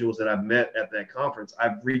individuals that I've met at that conference,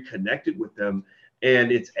 I've reconnected with them,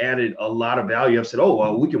 and it's added a lot of value. I've said, oh,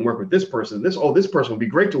 well, we can work with this person. This person would be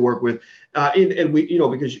great to work with, and we,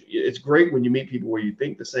 because it's great when you meet people where you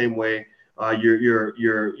think the same way.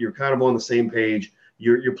 You're kind of on the same page.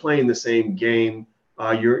 You're playing the same game.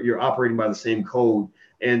 You're operating by the same code.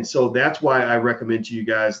 And so that's why I recommend to you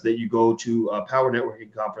guys that you go to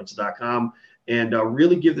powernetworkingconference.com and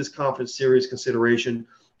really give this conference serious consideration.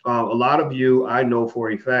 A lot of you, I know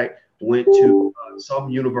for a fact, went to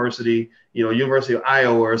some university, University of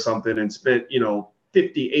Iowa or something, and spent, $50,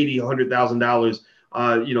 $80,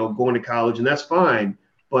 $100,000, going to college, and that's fine.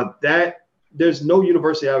 But there's no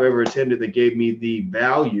university I've ever attended that gave me the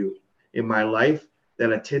value in my life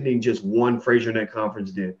that attending just one FraserNet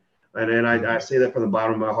conference did. And I say that from the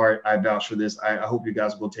bottom of my heart. I vouch for this. I hope you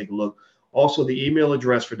guys will take a look. Also, the email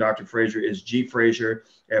address for Dr. Fraser is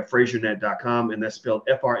gfraser@frasernet.com, and that's spelled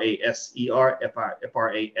Fraser, Frasser.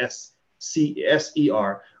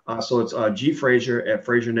 So it's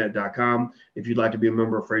gfraser@frasernet.com if you'd like to be a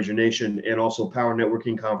member of Fraser Nation, and also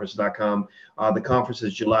powernetworkingconference.com. The conference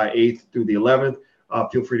is July 8th through the 11th.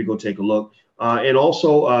 Feel free to go take a look. And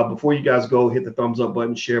also, before you guys go, hit the thumbs up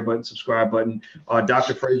button, share button, subscribe button.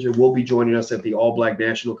 Dr. Fraser will be joining us at the All Black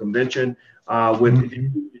National Convention.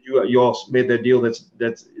 You all made that deal? That's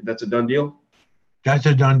a done deal? That's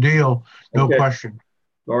a done deal. No question.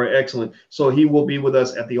 All right, excellent. So he will be with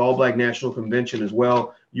us at the All Black National Convention as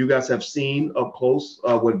well. You guys have seen up close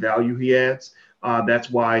what value he adds.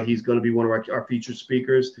 That's why he's going to be one of our featured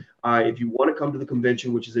speakers. If you want to come to the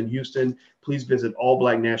convention, which is in Houston, please visit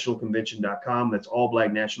allblacknationalconvention.com. That's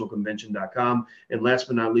allblacknationalconvention.com. And last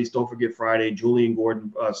but not least, don't forget Friday, Julian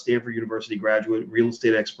Gordon, Stanford University graduate, real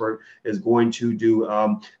estate expert, is going to do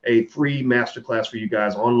a free masterclass for you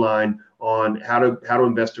guys online on how to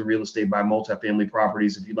invest in real estate, buy multifamily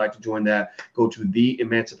properties. If you'd like to join that, go to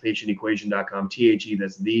theemancipationequation.com.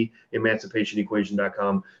 That's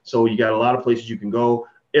theemancipationequation.com. So you got a lot of places you can go.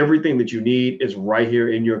 Everything that you need is right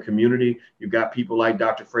here in your community. You've got people like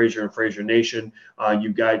Dr. Fraser and Fraser Nation.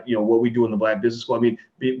 You've got, what we do in the Black Business School. I mean,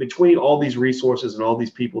 between all these resources and all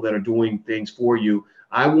these people that are doing things for you,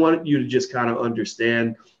 I want you to just kind of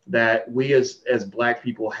understand that we as Black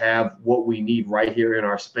people have what we need right here in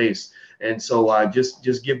our space. And so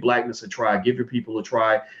just give Blackness a try, give your people a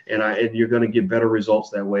try, and you're going to get better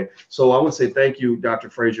results that way. So I want to say thank you, Dr.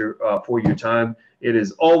 Fraser, for your time. It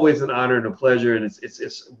is always an honor and a pleasure, and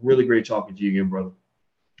it's really great talking to you again, brother.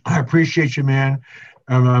 I appreciate you, man.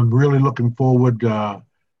 I'm really looking forward.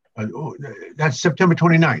 That's September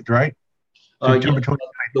 29th, right? September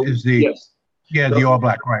 29th is the All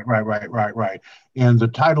Black. Right. And the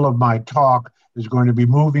title of my talk is going to be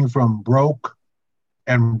Moving from Broke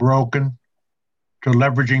and Broken to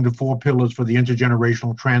Leveraging the Four Pillars for the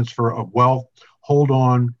Intergenerational Transfer of Wealth. Hold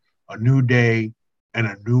on, a new day and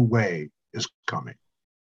a new way is coming.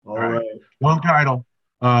 All right. Long title.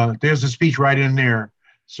 There's a speech right in there.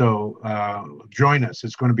 So join us.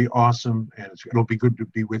 It's going to be awesome, and it'll be good to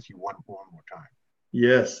be with you one more time.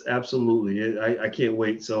 Yes, absolutely. I can't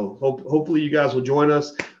wait. So hopefully you guys will join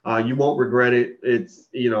us. You won't regret it. It's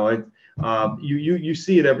you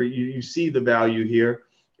see it you see the value here,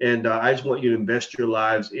 and I just want you to invest your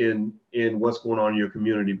lives in what's going on in your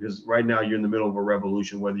community, because right now you're in the middle of a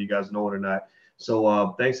revolution, whether you guys know it or not.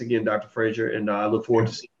 So thanks again, Dr. Fraser, and I look forward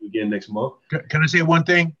to seeing you again next month. Can I say one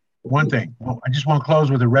thing? One thing. Well, I just want to close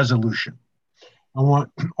with a resolution. I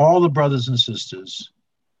want all the brothers and sisters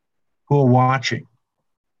who are watching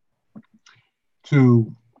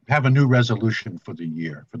to have a new resolution for the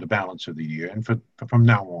year, for the balance of the year, and from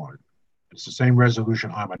now on. It's the same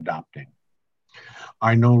resolution I'm adopting.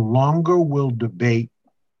 I no longer will debate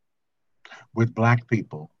with Black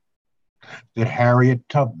people that Harriet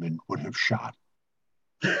Tubman would have shot.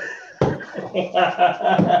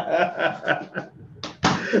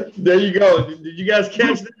 There you go. Did you guys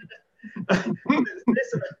catch that?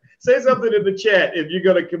 Say something in the chat if you're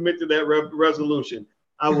going to commit to that resolution.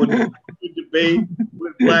 I would not debate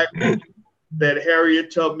with black people that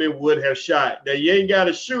Harriet Tubman would have shot. Now, you ain't got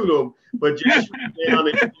to shoot them, but just shoot down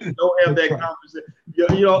and don't have that conversation.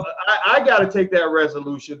 You know, I got to take that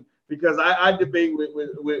resolution because I debate with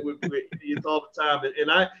idiots all the time.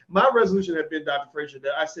 And my resolution had been, Dr. Fraser,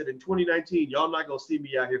 that I said in 2019, y'all not going to see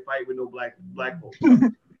me out here fighting with no black folks.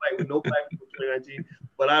 Fight with no black people in 2019.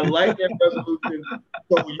 But I like that resolution.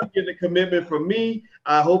 So when you get the commitment from me,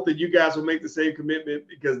 I hope that you guys will make the same commitment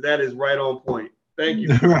because that is right on point. Thank you.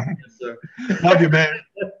 Right. Yes, sir. Love you, man.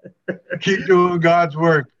 Keep doing God's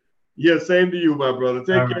work. Yeah, same to you, my brother.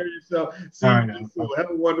 Take care of yourself. See you soon.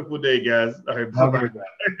 Have a wonderful day, guys. All right, bye-bye.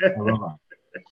 Bye-bye.